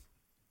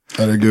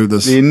 Herregud.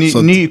 Det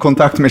är ny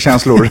kontakt med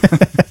känslor.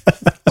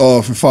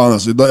 Ja, för fan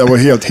alltså. Jag var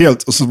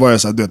helt och så var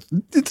jag så här, du vet,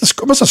 lite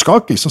så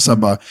skakig. Så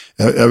bara,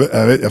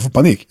 jag får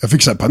panik. Jag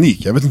fick så här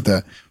panik. Jag vet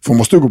inte, för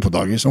måste du gå på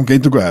dagis? Hon kan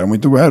inte gå här. Om hon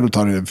inte går här, då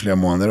tar det flera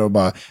månader. Och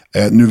bara,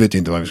 nu vet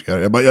jag inte vad vi ska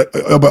göra.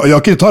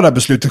 Jag kan inte ta det här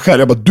beslutet själv.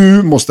 Jag bara,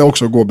 du måste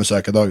också gå och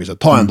besöka dagis.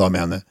 Ta en dag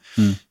med henne.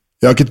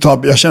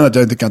 Jag känner att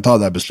jag inte kan ta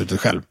det här beslutet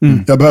själv.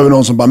 Jag behöver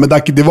någon som bara, men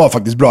Dacke, det var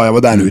faktiskt bra. Jag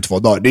var där nu i 2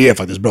 dagar. Det är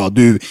faktiskt bra.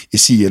 Du är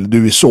si eller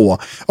du är så.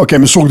 Okej,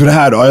 men såg du det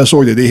här då? Ja, jag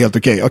såg det. Det är helt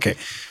okej.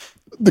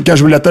 Det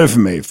kanske blir lättare för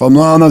mig. För om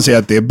någon annan säger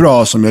att det är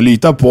bra som jag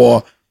litar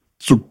på,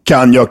 så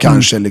kan jag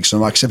kanske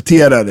liksom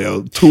acceptera det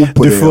och tro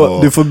på det.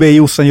 Du får be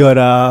Jossan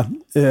göra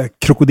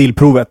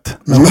krokodilprovet.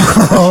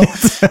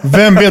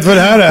 Vem vet vad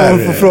det här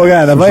är? Får fråga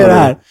henne, vad är det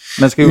här?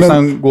 Men ska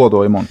Jossan gå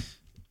då imorgon?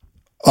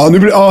 Ja,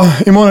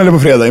 imorgon eller på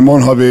fredag.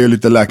 Imorgon har vi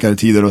lite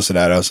läkartider och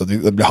sådär, så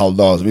det blir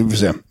halvdag, så vi får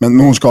se. Men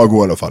hon ska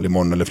gå i alla fall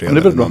imorgon eller fredag.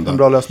 Men det är väl en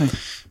bra lösning.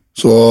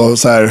 Så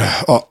här,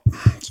 ja.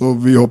 Så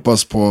vi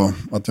hoppas på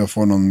att jag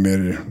får någon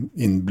mer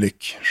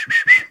inblick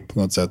på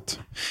något sätt.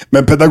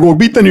 Men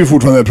pedagogbiten är ju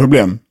fortfarande ett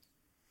problem.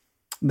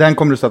 Den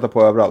kommer du sätta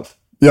på överallt.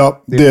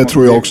 Ja, det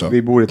tror jag också.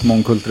 Vi bor i ett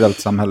mångkulturellt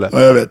samhälle.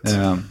 Ja, jag vet.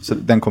 Så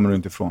den kommer du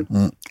inte ifrån.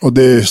 Och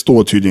det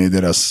står tydligen i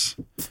deras...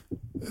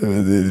 det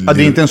är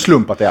inte en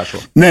slump att det är så.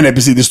 Nej,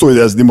 precis. Det står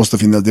ju det måste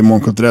finnas, det är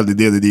mångkulturellt,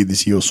 det är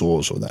det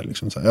och så där.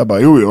 Liksom. Så jag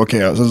bara,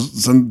 okej.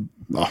 Sen,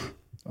 ja.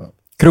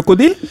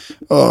 Krokodil?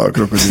 Ja,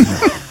 krokodil.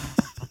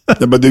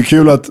 Det är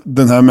kul att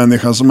den här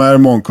människan som är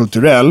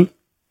mångkulturell,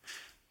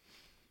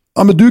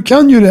 ja, men du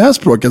kan ju det här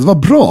språket, vad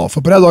bra.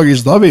 För på det här dagen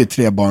har vi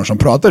 3 barn som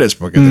pratar det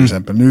språket till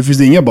exempel. Nu finns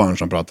det inga barn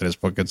som pratar det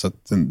språket, så att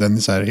den är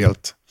så här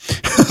helt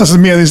alltså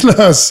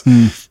meningslös.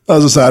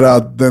 Alltså så här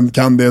att den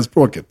kan det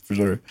språket,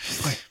 förstår du?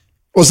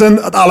 Och sen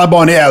att alla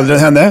barn är äldre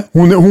än henne.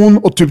 Hon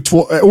och typ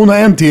 2, hon har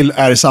en till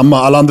är samma,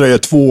 alla andra är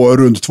 2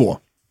 runt 2.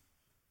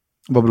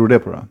 Vad beror det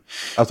på då?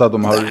 Alltså att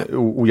de har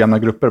ojämna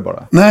grupper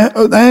bara?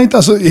 Nej, inte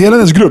alltså. Hela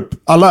hennes grupp,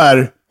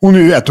 hon är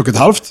ju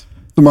 1,5.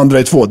 De andra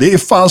är 2. Det är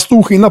fan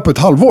stor skillnad på ett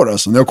halvår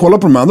alltså. När jag kollar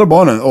på de andra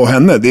barnen och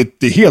henne,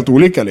 det är helt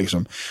olika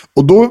liksom.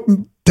 Och då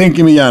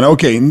tänker man gärna,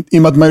 okej, i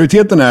och med att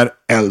majoriteten är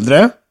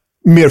äldre,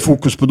 mer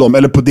fokus på dem,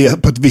 eller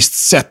på ett visst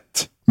sätt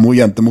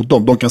gentemot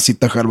dem. De kan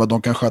sitta själva,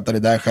 de kan sköta det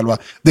där själva.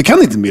 Det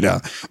kan inte bli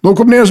det. De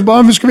kommer ner och så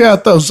bara, hur ska vi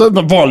äta? Och så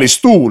en vanlig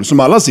stol som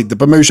alla sitter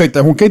på. Men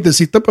ursäkta, hon kan inte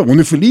sitta på. Hon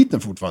är för liten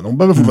fortfarande. Hon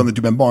behöver fortfarande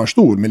typ en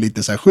barnstol med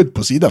lite så här skydd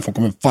på sidan. För hon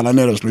kommer falla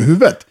ner och slå i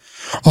huvudet.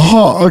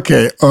 Jaha,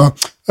 okej.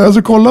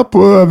 Alltså kolla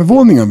på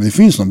övervåningen. Det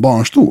finns någon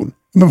barnstol.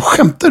 Men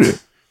skämtar du?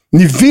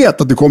 Ni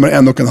vet att det kommer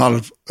en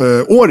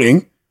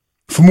 1,5-åring.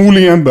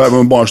 Förmodligen behöver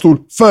en barnstol.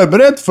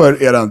 Förberedd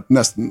för era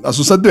nästan.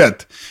 Alltså så att du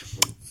vet.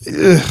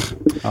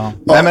 Ja.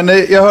 Nej, men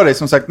jag hör dig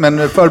som sagt,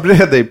 men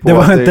förbered dig på det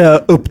var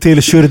inte upp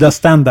till kyrda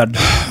standard.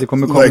 Det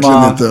kommer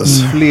komma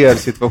fler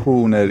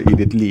situationer i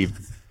ditt liv.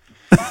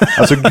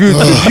 Alltså Gud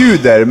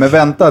förbjuder, men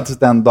vänta tills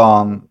den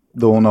dagen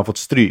då hon har fått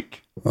stryk.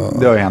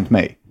 Det har ju hänt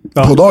mig.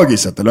 På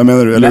dagiset, eller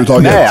menar du?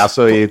 Eller nej,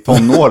 alltså i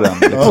tonåren.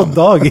 På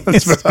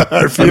dagis.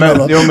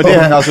 Men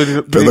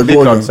det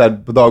blir klart så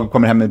här, på dag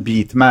kommer hem med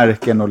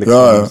bitmärken och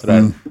liksom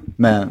sådär.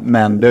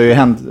 Men det har ju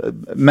hänt,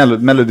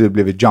 Melody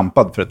blev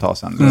jumpad för ett tag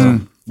sedan.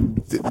 Liksom.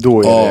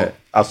 Då är det,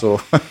 alltså,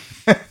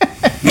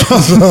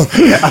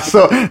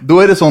 då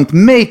är det sånt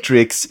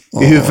Matrix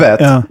i huvudet.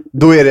 Ja.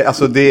 Då är det,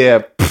 alltså det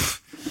är,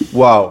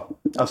 wow.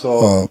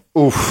 Alltså,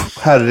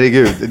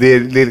 herregud.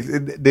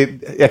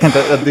 Jag kan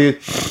inte, det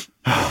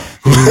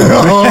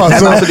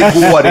alltså det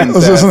går inte.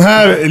 Alltså sån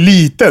här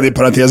liten i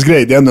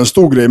parentesgrej, det är ändå en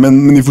stor grej,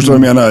 men ni förstår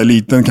vad jag menar,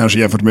 liten kanske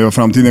jämfört med vad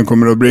framtiden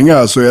kommer att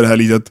bringa, så är det här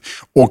litet.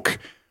 Och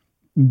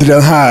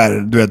den här,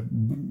 du vet,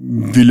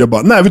 vill jag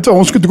bara, nej vet du vad,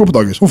 hon ska inte gå på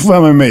dagis, hon får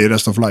vara med mig i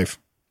Rest of Life.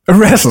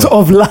 Rest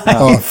of life?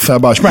 Ja, så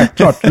jag bara,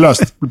 klart,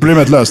 löst.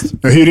 Problemet löst.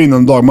 Jag hyr in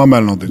en dagmamma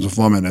eller någonting så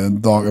får man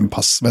med en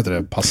pass, vet du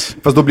det, pass.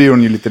 Fast då blir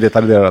hon ju lite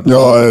detaljerad.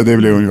 Ja, det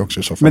blir hon ju också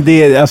i så fall. Men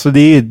det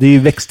är ju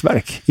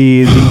växtverk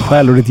i din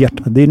själ och ditt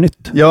hjärta. Det är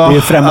nytt. Ja, det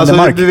är främmande alltså,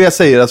 mark. Det jag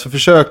säger, alltså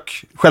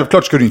försök,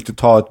 självklart ska du inte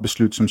ta ett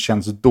beslut som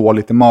känns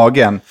dåligt i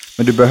magen,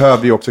 men du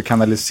behöver ju också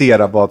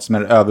kanalisera vad som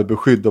är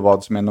överbeskydd och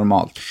vad som är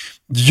normalt.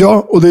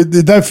 Ja, och det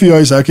är därför jag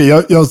är så här,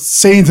 okay, jag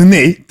säger inte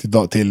nej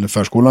till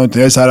förskolan,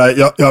 utan jag är så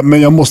här,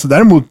 men jag måste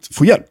däremot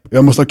få hjälp.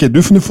 Jag måste,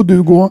 nu får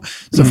du gå,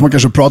 sen får man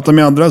kanske prata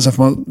med andra, sen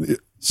får man,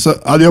 så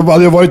hade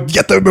jag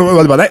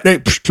varit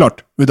nej, klart.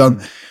 Utan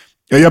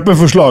jag är öppen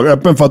för förslag,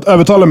 öppen för att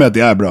övertala mig att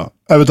det är bra.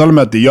 Övertala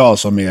mig att det är jag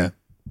som är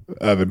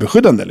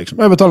överbeskyddande. Liksom.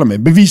 Övertala mig,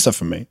 bevisa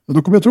för mig. Och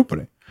då kommer jag tro på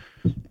det.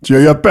 Så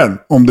jag är öppen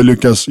om du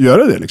lyckas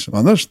göra det liksom.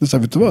 Annars, det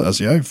vet du vad,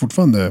 alltså jag är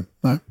fortfarande,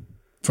 nej,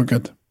 funkar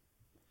inte.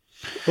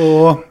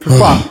 Och för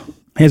fan.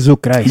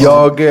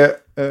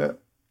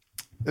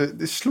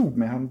 Det slog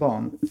mig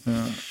häromdagen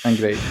en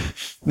grej.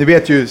 Ni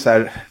vet ju så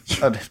här,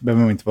 det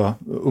behöver man inte vara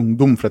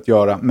ungdom för att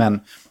göra, men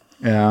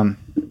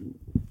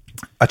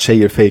att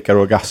tjejer fejkar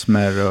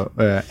orgasmer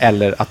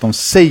eller att de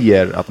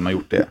säger att de har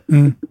gjort det.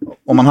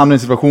 Om man hamnar i en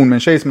situation med en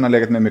tjej som man har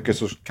legat med mycket,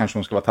 så kanske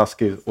hon ska vara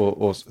taskig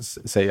och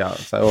säga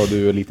så här,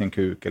 du är en liten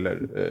kuk, eller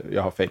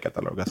jag har fejkat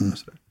alla orgasmer.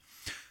 Så där.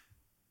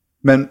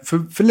 Men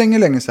för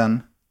länge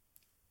sedan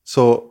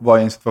så var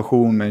jag i en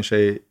situation med en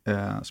tjej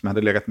som jag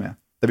hade legat med,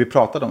 där vi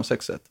pratade om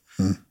sexet.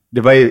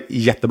 Det var i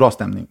jättebra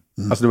stämning.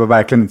 Alltså det var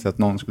verkligen inte att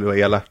någon skulle vara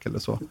elak eller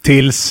så.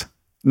 Tills?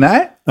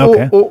 Nej.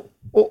 Okay.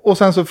 Och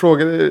sen så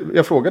frågade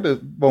jag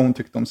vad hon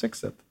tyckte om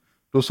sexet.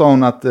 Då sa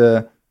hon att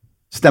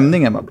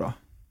stämningen var bra.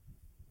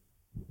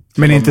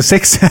 Men inte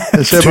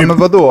sexet? Så jag bara, men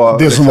vadå?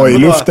 Det som var i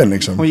luften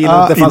liksom. Hon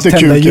gillade inte fanns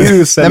tända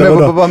ljus. Nej,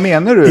 men vad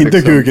menar du? Inte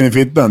liksom? Kuken i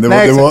fittan. Det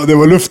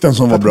var luften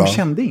som var bra. Hon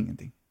kände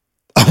ingenting.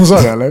 Hon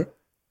sa det, eller?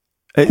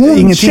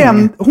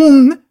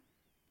 Hon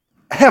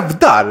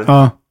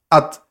hävdar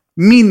att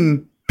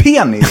min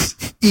penis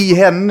i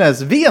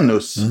hennes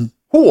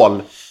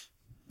Venus-hål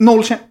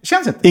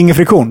känns inte. Ingen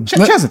friktion?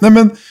 Känns inte. Nej,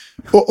 men,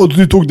 och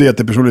du tog det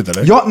jättepersonligt,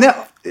 eller?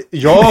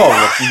 Ja,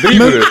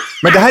 driver du?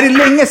 Men det här är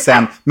länge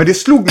sedan, men det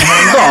slog mig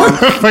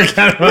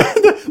häromdagen.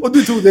 Och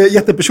du tog det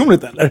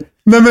jättepersonligt, eller?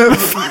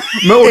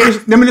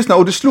 Men lyssna,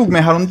 och det slog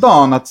mig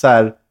häromdagen att så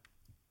här,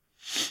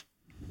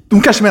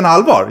 de kanske menar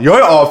allvar. Jag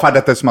är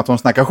avfärdat det som att hon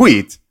snackar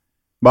skit.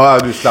 Bara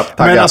du slapp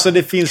tagga. Men alltså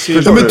det finns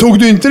ju... Men tog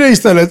du inte det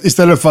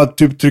istället för att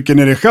typ trycka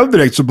ner dig själv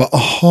direkt, så bara,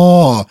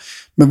 aha,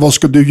 men vad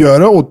ska du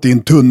göra åt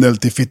din tunnel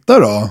till fitta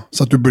då?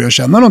 Så att du börjar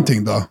känna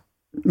någonting då?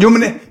 Jo,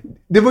 men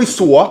det var ju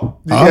så.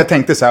 Jag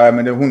tänkte så här,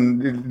 men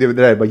det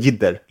där är bara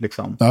jidder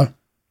liksom. Ja.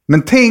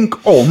 Men tänk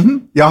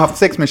om jag har haft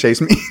sex med en tjej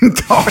som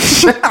inte har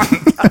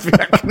känt att vi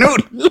har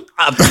knullat.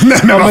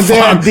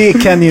 Men det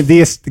kan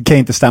ju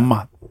inte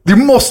stämma. Det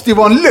måste ju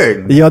vara en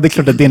lögn. Ja, det är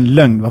klart att det är en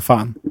lögn, vad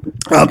fan.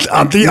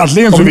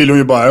 Antingen så vill hon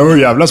ju bara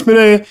jävlas med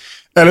dig,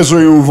 eller så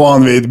är hon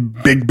van vid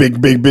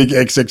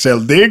big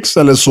XXL dicks,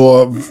 eller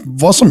så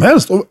vad som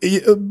helst. Men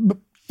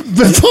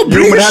det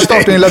här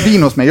startar en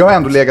lavin hos mig. Jag har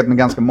ändå legat med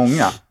ganska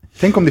många.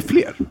 Tänk om det är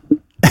fler.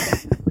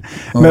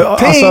 Men,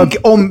 tänk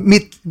om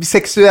mitt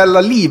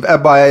sexuella liv är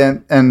bara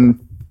en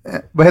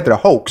vad heter det?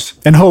 Hoax.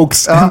 En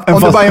hoax. Ja,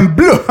 om det bara är en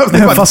bluff. Det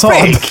är bara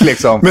fake,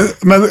 liksom.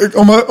 Men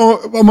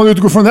om man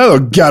utgår från det här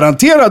då,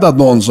 garanterat att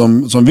någon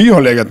som vi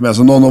har legat med,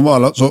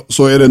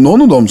 så är det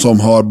någon av dem som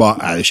har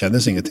bara, det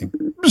kändes ingenting.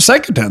 Det är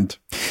säkert hänt.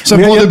 Jag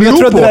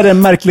tror att det där är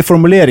en märklig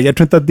formulering. Jag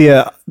tror inte att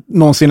det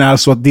någonsin är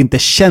så att det inte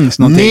känns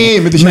någonting.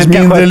 Nej, men det känns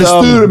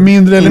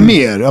mindre eller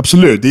mer.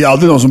 Absolut. Det är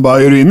alltid någon som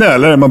bara, är du inne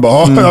eller? Man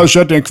bara, jag har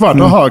kört i en kvart.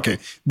 Jaha, okej.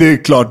 Det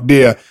är klart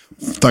det,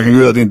 tack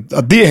Gud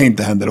att det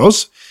inte händer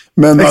oss.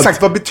 Men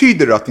exakt, vad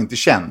betyder det att det inte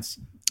känns?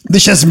 Det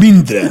känns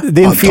mindre.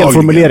 Det är en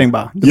felformulering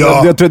bara.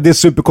 Ja. Jag tror att det är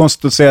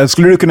superkonstigt att säga.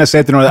 Skulle du kunna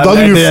säga till någon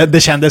att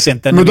det kändes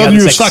inte? Men då hade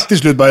du ju sagt till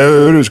slut bara,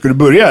 hur ska du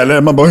börja?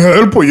 Eller man bara, jag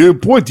höll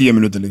på i 10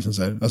 minuter liksom.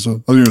 Så här.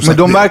 Alltså, men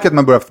de märker att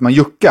man börjar efter man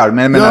juckar.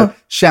 Men jag menar,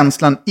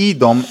 känslan i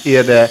dem,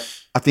 är det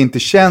att det inte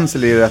känns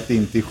eller är det att det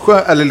inte är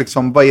skönt? Eller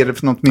liksom, vad är det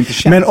för något som inte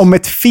känns? Men om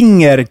ett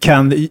finger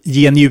kan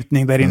ge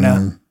njutning där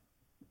inne...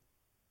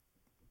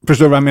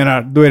 Förstår du vad jag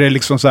menar? Då är det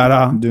liksom så här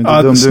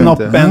att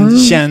snoppen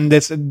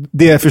kändes...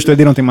 Det är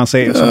någonting man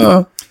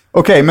säger.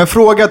 Okej, men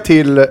fråga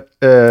till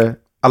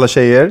alla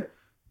tjejer.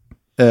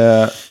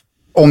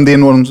 Om det är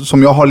någon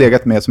som jag har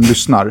legat med som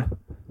lyssnar.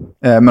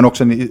 Men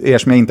också er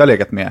som jag inte har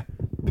legat med.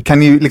 Kan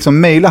ni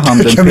liksom mejla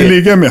handen... Kan vi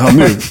ligga med han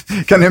nu?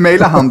 Kan ni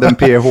mejla handen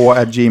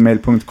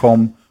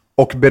ph@gmail.com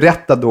och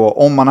berätta då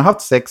om man har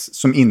haft sex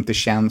som inte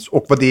känns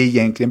och vad det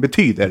egentligen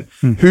betyder.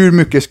 Hur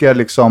mycket ska jag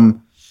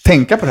liksom...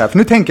 tänka på det här, för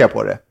nu tänker jag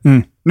på det.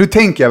 Nu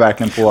tänker jag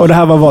verkligen på... Och det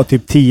här var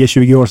typ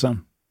 10-20 år sedan?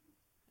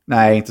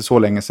 Nej, inte så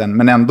länge sedan,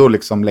 men ändå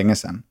liksom länge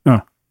sedan.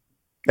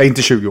 Ja,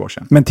 inte 20 år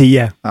sedan. Men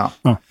 10? Ja.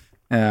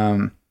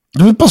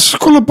 Du vill bara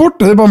kolla bort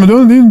det. Det är bara, men du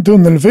är inte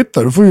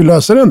tunnelfitta. Du får ju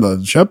lösa den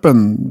då. Köp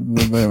en...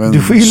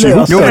 Du får ju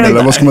lösa den.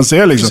 Eller vad ska man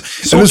säga liksom?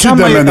 Så kan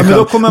man ju... Men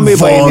då kommer man ju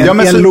bara in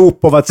en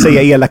loop av att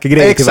säga elaka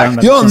grejer till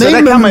varandra. Ja, så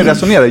där kan man ju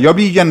resonera. Jag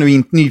blir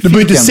genuint nyfiken. Du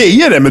behöver inte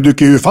säga det, men du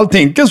kan ju i alla fall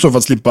tänka så för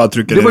att slippa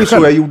trycka det. Det var ju så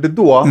jag gjorde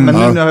då. Men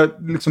nu när jag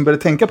liksom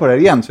började tänka på det här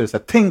igen så är det så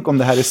här, tänk om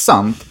det här är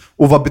sant.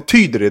 Och vad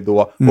betyder det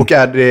då? Och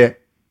är det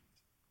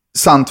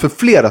sant för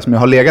flera som jag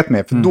har legat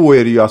med? För då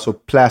är det ju alltså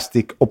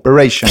plastic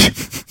operation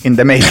in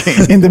the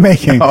making. In the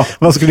making? Ja.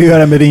 Vad skulle du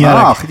göra med din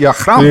jävla? Ja,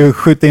 fram. Du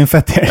skjuter in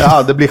fett här.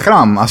 Ja, det blir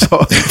fram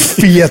alltså.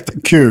 Fet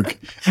kuk.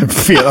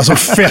 Alltså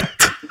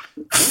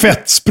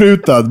fett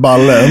sprutad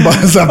balle. Bara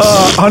så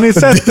har ni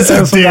sett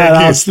en sån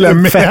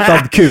där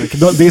fettad kuk?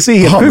 Det ser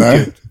helt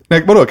sjukt ut.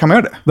 Nej, vadå, kan man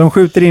göra det? De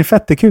skjuter in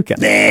fett i kuken.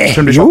 Nej.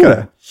 Som blir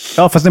tjockare?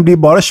 Ja, fast den blir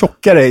bara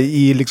tjockare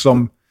i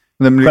liksom...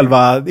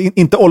 Själva,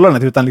 inte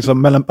ollonet utan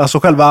liksom alltså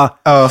själva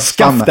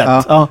skaftet.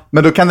 Ja.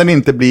 Men då kan den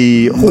inte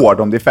bli hård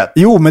om det är fett.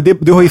 Jo, men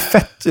du har ju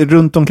fett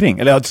runt omkring.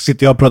 Eller jag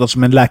har pratat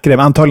som en läkare,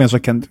 men antagligen så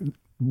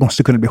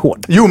måste kunna bli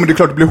hård. Jo, men det är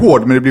klart det blir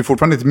hård, men det blir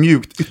fortfarande ett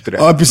mjukt yttre.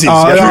 Ja, precis.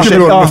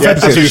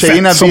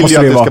 Tjejerna vill ju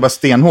att det ska vara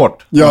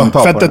stenhårt.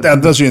 Ja, fettet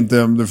ändras ju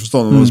inte om du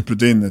förstår. Om du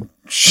sprutar in ett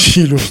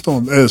kilo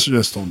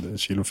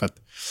fett.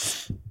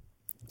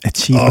 Ett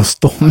kilo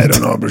stånd. I don't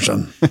know,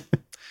 brorsan.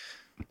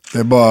 Det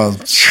är bara...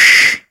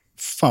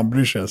 Fan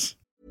bryr sig.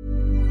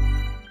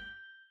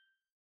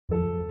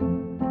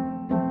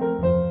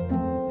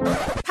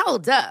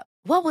 Hold up.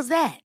 What was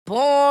that?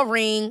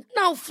 Boring.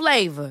 No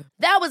flavor.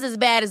 That was as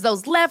bad as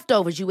those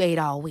leftovers you ate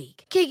all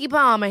week. Keke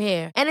Palmer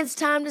here. And it's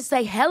time to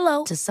say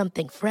hello to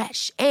something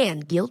fresh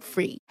and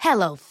guilt-free.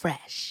 Hello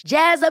Fresh.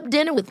 Jazz up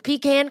dinner with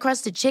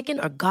pecan-crusted chicken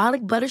or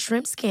garlic butter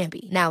shrimp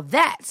scampi. Now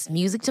that's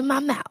music to my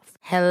mouth.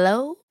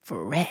 Hello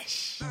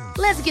Fresh.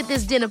 Let's get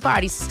this dinner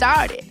party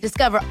started.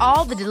 Discover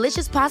all the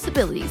delicious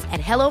possibilities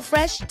at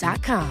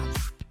hellofresh.com.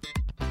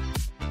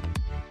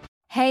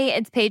 Hey,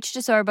 it's Paige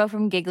DeSorbo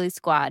from Giggly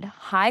Squad.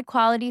 High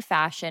quality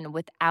fashion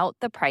without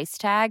the price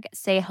tag.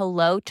 Say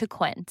hello to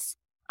Quince.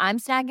 I'm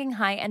snagging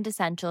high-end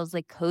essentials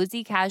like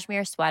cozy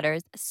cashmere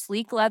sweaters,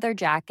 sleek leather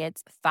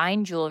jackets,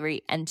 fine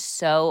jewelry, and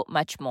so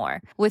much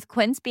more. With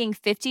Quince being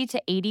 50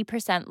 to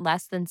 80%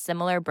 less than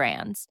similar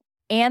brands.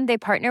 And they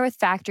partner with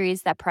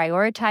factories that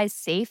prioritize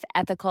safe,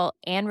 ethical,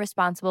 and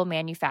responsible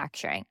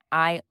manufacturing.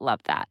 I love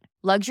that.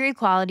 Luxury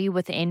quality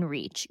within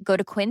reach. Go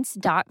to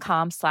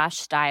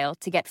quince.com/style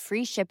to get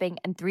free shipping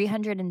and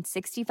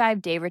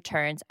 365-day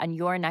returns on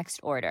your next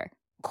order.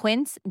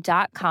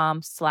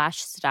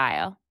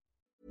 Quince.com/style.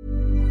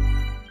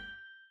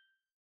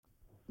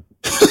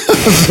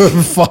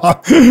 Fan.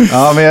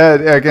 Ja, men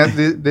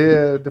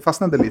det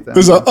fastnade lite.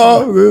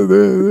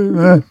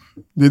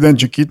 Det är den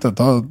Chiquita,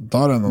 ta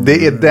den.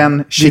 Det är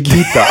den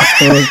Chiquita.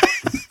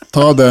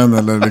 Ta den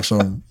eller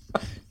liksom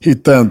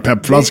hitta en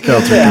peppflaska.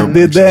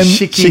 Det är den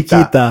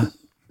Chiquita.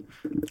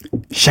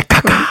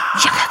 Chakaka.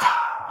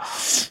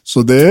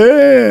 Så det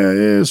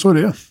är så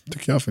det är,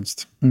 tycker jag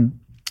faktiskt.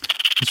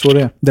 Så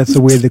det är. That's the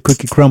way the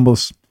cookie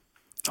crumbles.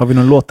 Har vi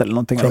någon låt eller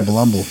någonting?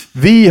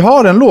 Vi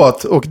har en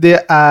låt och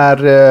det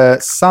är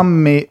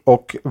Sammy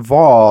och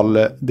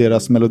Val,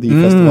 deras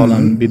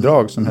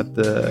Melodifestivalen-bidrag som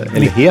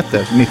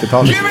heter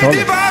 90-talet.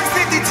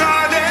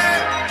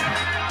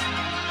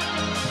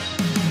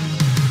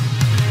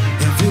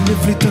 Jag ville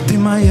flytta till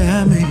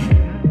Miami.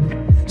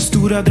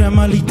 Stora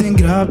drömmar, liten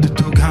grabb, du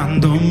tog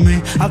hand om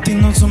mig.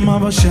 Alltid någon som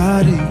man var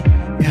kär i.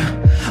 Yeah.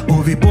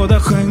 Och vi båda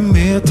sjöng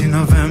med till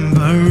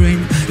November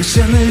Rain. Jag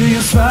känner hur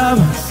jag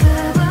svävar.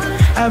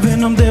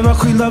 Även om det var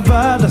skilda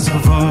världar så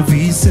var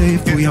vi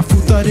safe. Och jag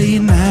fotade i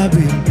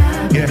näbben,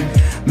 yeah.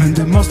 Men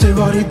du måste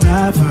varit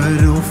där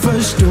för att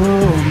förstå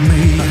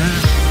mig, yeah.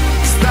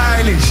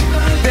 Stylish,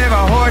 det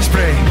var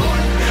hårspray.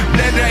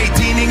 Bläddra i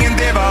tidningen,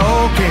 det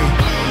var okej.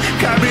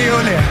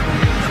 Cabriolet,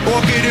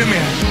 åker du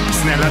med?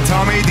 Snälla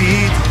ta mig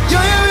dit. Ja,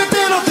 jag vet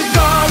det låter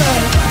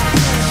galet.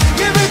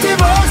 Ge mig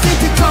tillbaks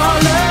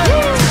 90-talet.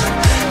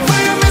 För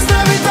jag minns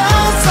när vi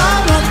dansar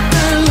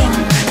natten lång.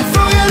 Jag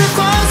frågade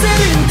chans i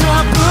din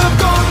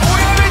trappuppgång. Och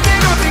jag vet det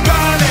låter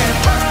galet.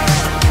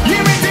 Ge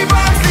mig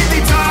tillbaks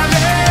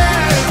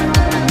 90-talet.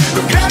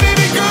 Då grävde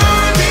vi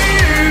guld i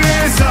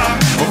USA.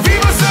 Och vi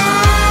var så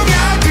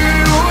unga, du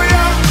och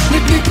jag.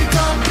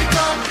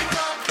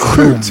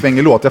 Sjukt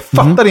svängig låt. Jag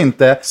fattar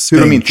inte hur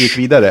de inte gick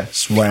vidare.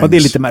 Ja, det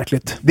är lite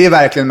märkligt. Det är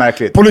verkligen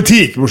märkligt.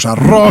 Politik, brorsan.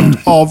 Rakt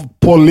av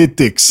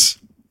politics.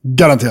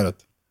 Garanterat.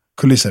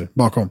 Kulisser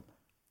bakom.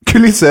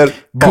 Kulisser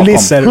bakom.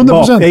 Kulisser 100%.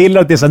 bakom. Jag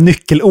gillar att det är så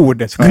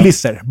nyckelord.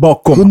 Kulisser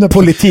bakom. 100%.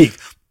 Politik.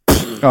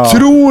 Ja.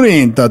 Tror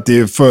inte att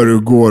det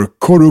föregår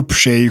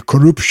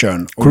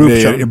corruption och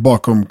grejer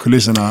bakom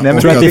kulisserna. Nej,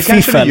 men det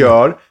kanske det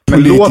gör,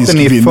 men låten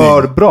är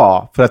för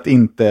bra för att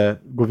inte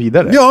gå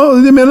vidare. Ja,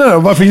 det menar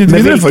jag. Varför inte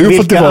vidare för?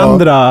 Vilka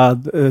andra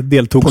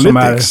deltog politics som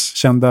är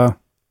kända?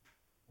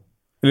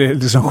 Eller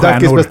liksom stjärnor?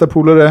 Dackes bästa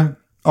polare,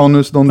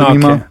 Anus Don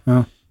Demima. Okay,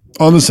 ja.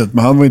 Anuset,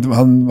 men han var inte...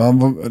 Han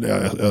var, jag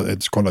har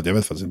inte kollat, jag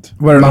vet faktiskt inte.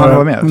 Var det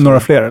några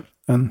fler?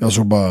 Jag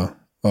såg bara...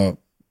 Ja.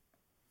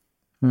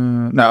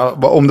 Nej,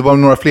 om det var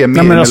några fler med.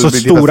 Nej, men alltså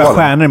stora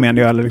stjärnor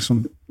menar jag, eller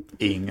liksom...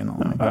 Ingen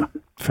aning. Ja,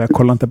 för jag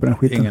kollar inte på den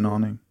skiten. Ingen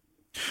aning.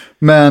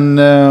 Men,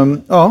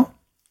 ja.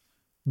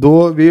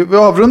 Då, vi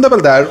avrundar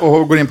väl där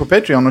och går in på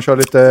Patreon och kör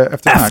lite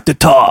eftersnack.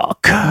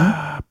 Aftertalk!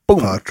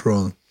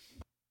 Patron.